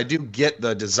do, but I do get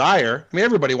the desire. I mean,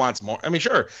 everybody wants more. I mean,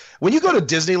 sure. When you go to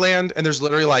Disneyland and there's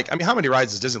literally like, I mean, how many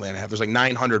rides does Disneyland have? There's like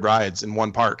 900 rides in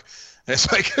one park. And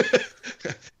it's like,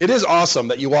 it is awesome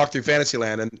that you walk through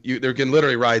Fantasyland and there can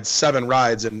literally ride 7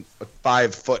 rides in a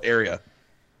 5-foot area.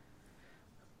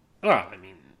 Well, I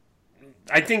mean,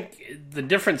 I think the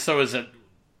difference, though, is that,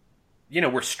 you know,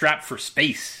 we're strapped for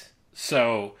space.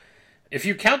 So if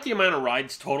you count the amount of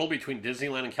rides total between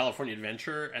Disneyland and California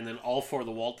Adventure and then all 4 of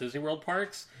the Walt Disney World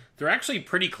parks, they're actually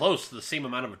pretty close to the same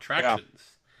amount of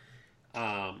attractions.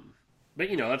 Yeah.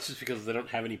 But, you know, that's just because they don't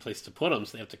have any place to put them,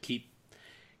 so they have to keep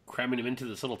cramming them into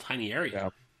this little tiny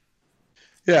area.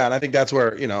 Yeah, and I think that's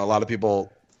where, you know, a lot of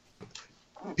people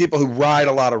who ride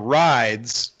a lot of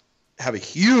rides have a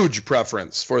huge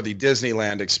preference for the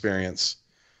Disneyland experience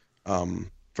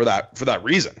for that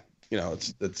reason. You know,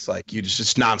 it's like you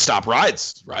just nonstop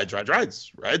rides,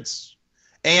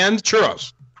 and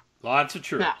churros. Lots of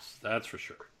churros, that's for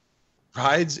sure.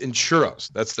 Rides and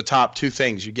churros. That's the top 2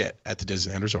 things you get at the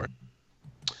Disneyland Resort.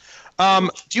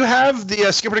 Do you have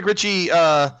the Skipper Dick Ritchie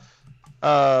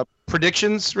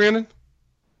predictions, Rhiannon?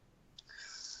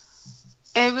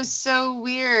 It was so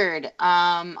weird.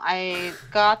 I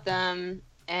got them,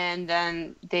 and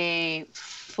then they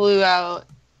flew out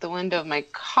the window of my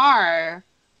car,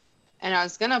 and I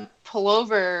was going to pull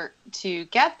over to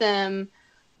get them,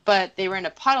 but they were in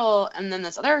a puddle, and then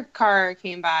this other car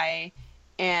came by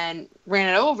and ran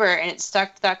it over, and it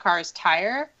stuck to that car's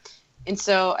tire. And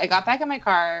so I got back in my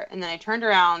car, and then I turned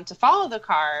around to follow the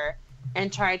car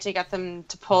and tried to get them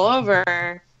to pull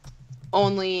over,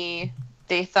 only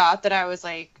they thought that I was,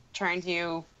 like, trying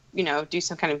to, you know, do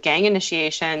some kind of gang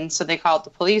initiation, so they called the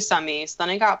police on me. So then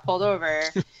I got pulled over,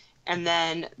 and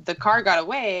then the car got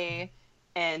away,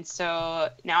 and so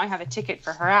now I have a ticket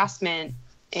for harassment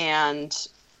and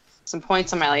some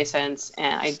points on my license,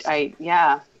 and I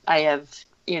have,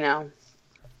 you know,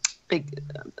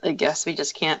 I guess we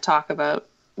just can't talk about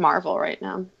Marvel right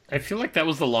now. I feel like that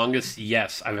was the longest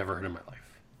yes I've ever heard in my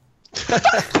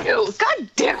life. Ew, God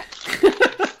damn it.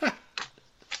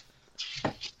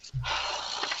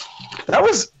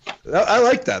 I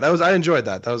like that. I enjoyed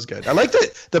that. That was good. I liked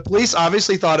it. The police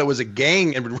obviously thought it was a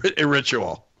gang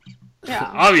ritual.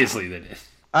 Yeah. Obviously they did.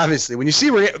 Obviously, when I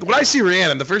see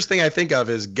Rhiannon, the first thing I think of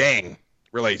is gang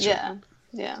relation.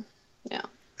 Yeah.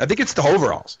 I think it's the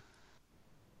overalls.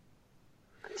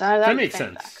 That makes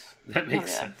sense. That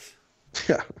makes sense.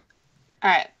 Yeah. All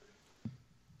right.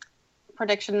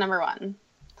 Prediction number 1.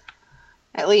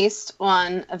 At least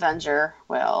one Avenger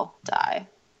will die.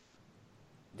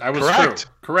 That was correct.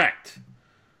 True. Correct.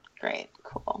 Great.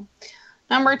 Cool.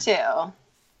 Number 2.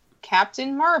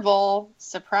 Captain Marvel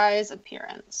surprise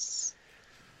appearance.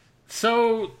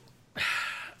 So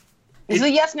this is a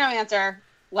yes/no answer.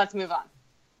 Let's move on.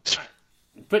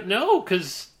 But no,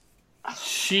 because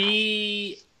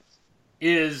she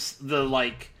is the,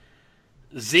 like,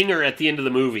 zinger at the end of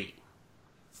the movie.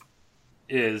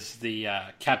 Is the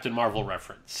Captain Marvel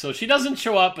reference. So she doesn't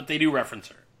show up, but they do reference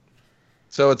her.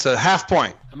 So it's a half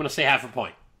point. I'm going to say half a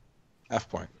point. Half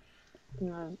point.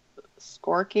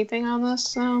 Scorekeeping on this,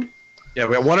 so? Yeah,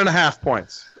 we have 1.5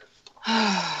 points.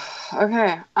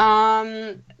 Okay.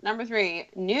 Number 3,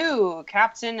 new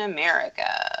Captain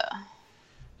America.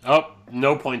 Oh,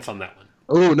 no points on that one.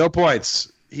 Oh, no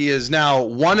points. He is now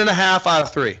 1.5 out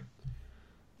of 3.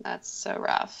 That's so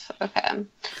rough. Okay.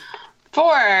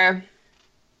 4.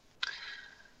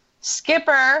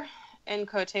 Skipper, in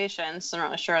quotations, I'm not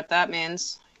really sure what that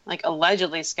means. Like,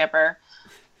 allegedly Skipper,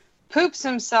 poops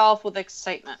himself with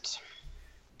excitement.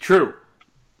 True.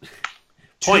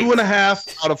 Point.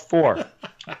 2.5 out of 4.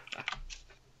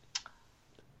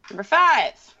 Number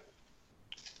 5.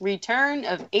 Return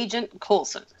of Agent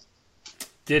Coulson.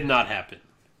 Did not happen.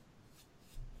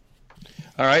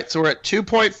 All right, so we're at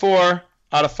 2.4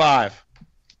 out of 5.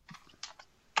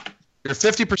 You're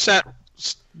 50%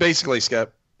 basically,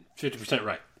 Skip. 50%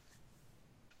 right.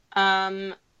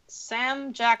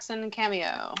 Sam Jackson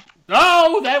cameo.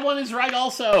 Oh, that one is right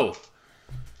also.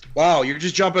 Wow, you're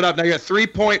just jumping up. Now you're at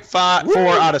 3.4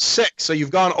 out of 6, so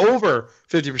you've gone over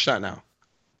 50% now.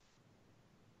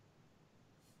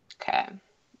 Okay.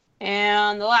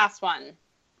 And the last one.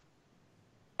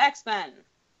 X-Men.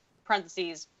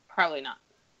 Parentheses, probably not.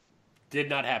 Did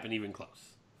not happen even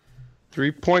close.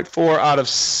 3.4 out of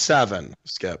 7,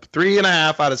 Skip.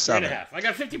 3.5 out of 7. 3.5. I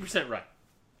got 50% right.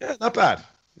 Yeah, not bad.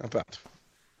 Not bad.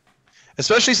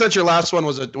 Especially since your last one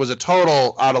was a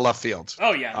total out of left field.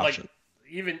 Oh yeah, option. like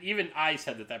even I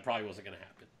said that probably wasn't going to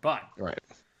happen. But Right.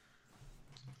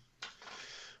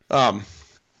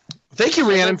 Thank you,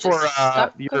 Rhiannon, for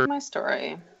stuck with my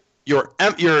story.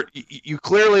 you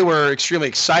clearly were extremely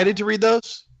excited to read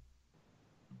those.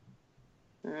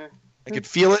 I could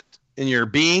feel it in your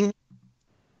being.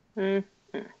 One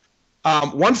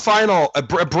final, a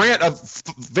brand of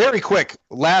very quick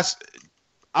last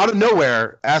out of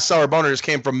nowhere. Ask Sour Boner just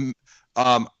came from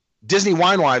Disney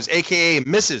Wine Wives, aka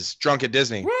Mrs. Drunk at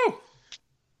Disney. woo!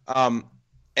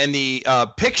 And the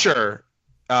picture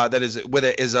that is with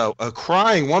it is a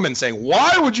crying woman saying,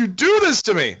 "Why would you do this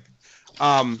to me?"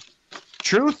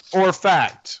 Truth or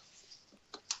fact?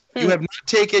 You have not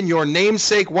taken your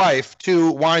namesake wife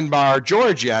to Wine Bar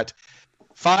George yet.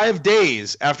 5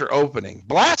 days after opening.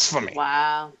 Blasphemy.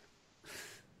 Wow.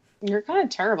 You're kind of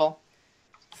terrible.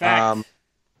 Fact.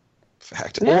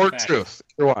 Fact Yeah. or Fact. truth.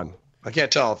 Either one. I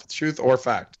can't tell if it's truth or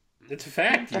fact. It's a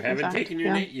fact. You Definitely haven't fact, taken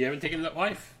your yeah. you haven't taken that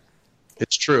wife.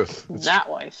 It's truth. It's, That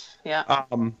wife. Yeah.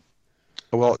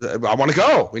 well, I want to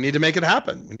go. We need to make it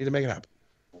happen.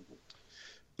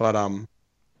 But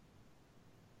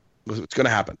it's going to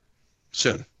happen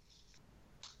soon.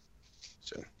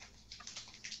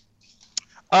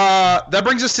 That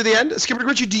brings us to the end. Skipper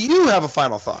Richie, do you have a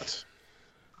final thought?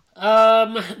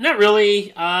 Not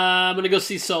really. I'm gonna go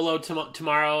see Solo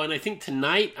tomorrow, and I think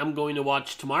tonight I'm going to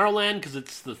watch Tomorrowland because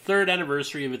it's the 3rd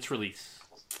anniversary of its release.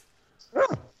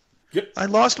 Oh. Yep. I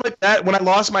lost when I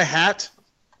lost my hat.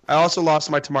 I also lost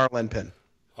my Tomorrowland pin.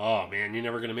 Oh man, you're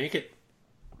never gonna make it.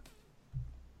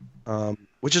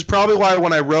 Which is probably why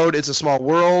when I rode It's a Small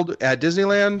World at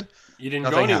Disneyland, You didn't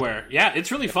Nothing go anywhere. Yeah,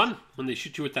 it's really fun when they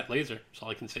shoot you with that laser. That's all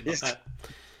I can say about that.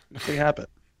 nothing happened.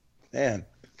 Man,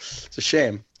 it's a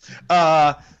shame.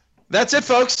 That's it,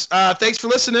 folks. Thanks for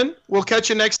listening. We'll catch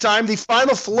you next time. The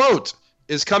final float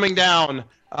is coming down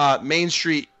Main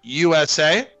Street,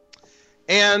 USA.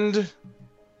 And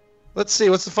let's see,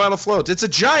 what's the final float? It's a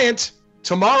giant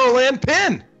Tomorrowland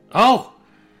pin. Oh,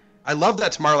 I love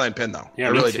that Tomorrowland pin, though. yeah,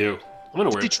 I me really too. I'm gonna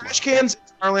wear Do it. trash cans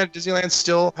at Tomorrowland at Disneyland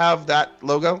still have that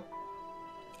logo?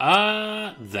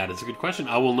 That is a good question.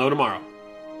 I will know tomorrow.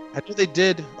 I know they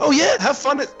did. Oh, yeah. Have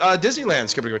fun at Disneyland,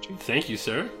 Skipper Richie. Thank you,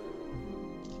 sir.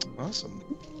 Awesome.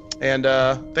 And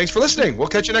thanks for listening. We'll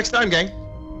catch you next time, gang.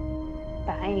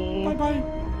 Bye. Bye bye.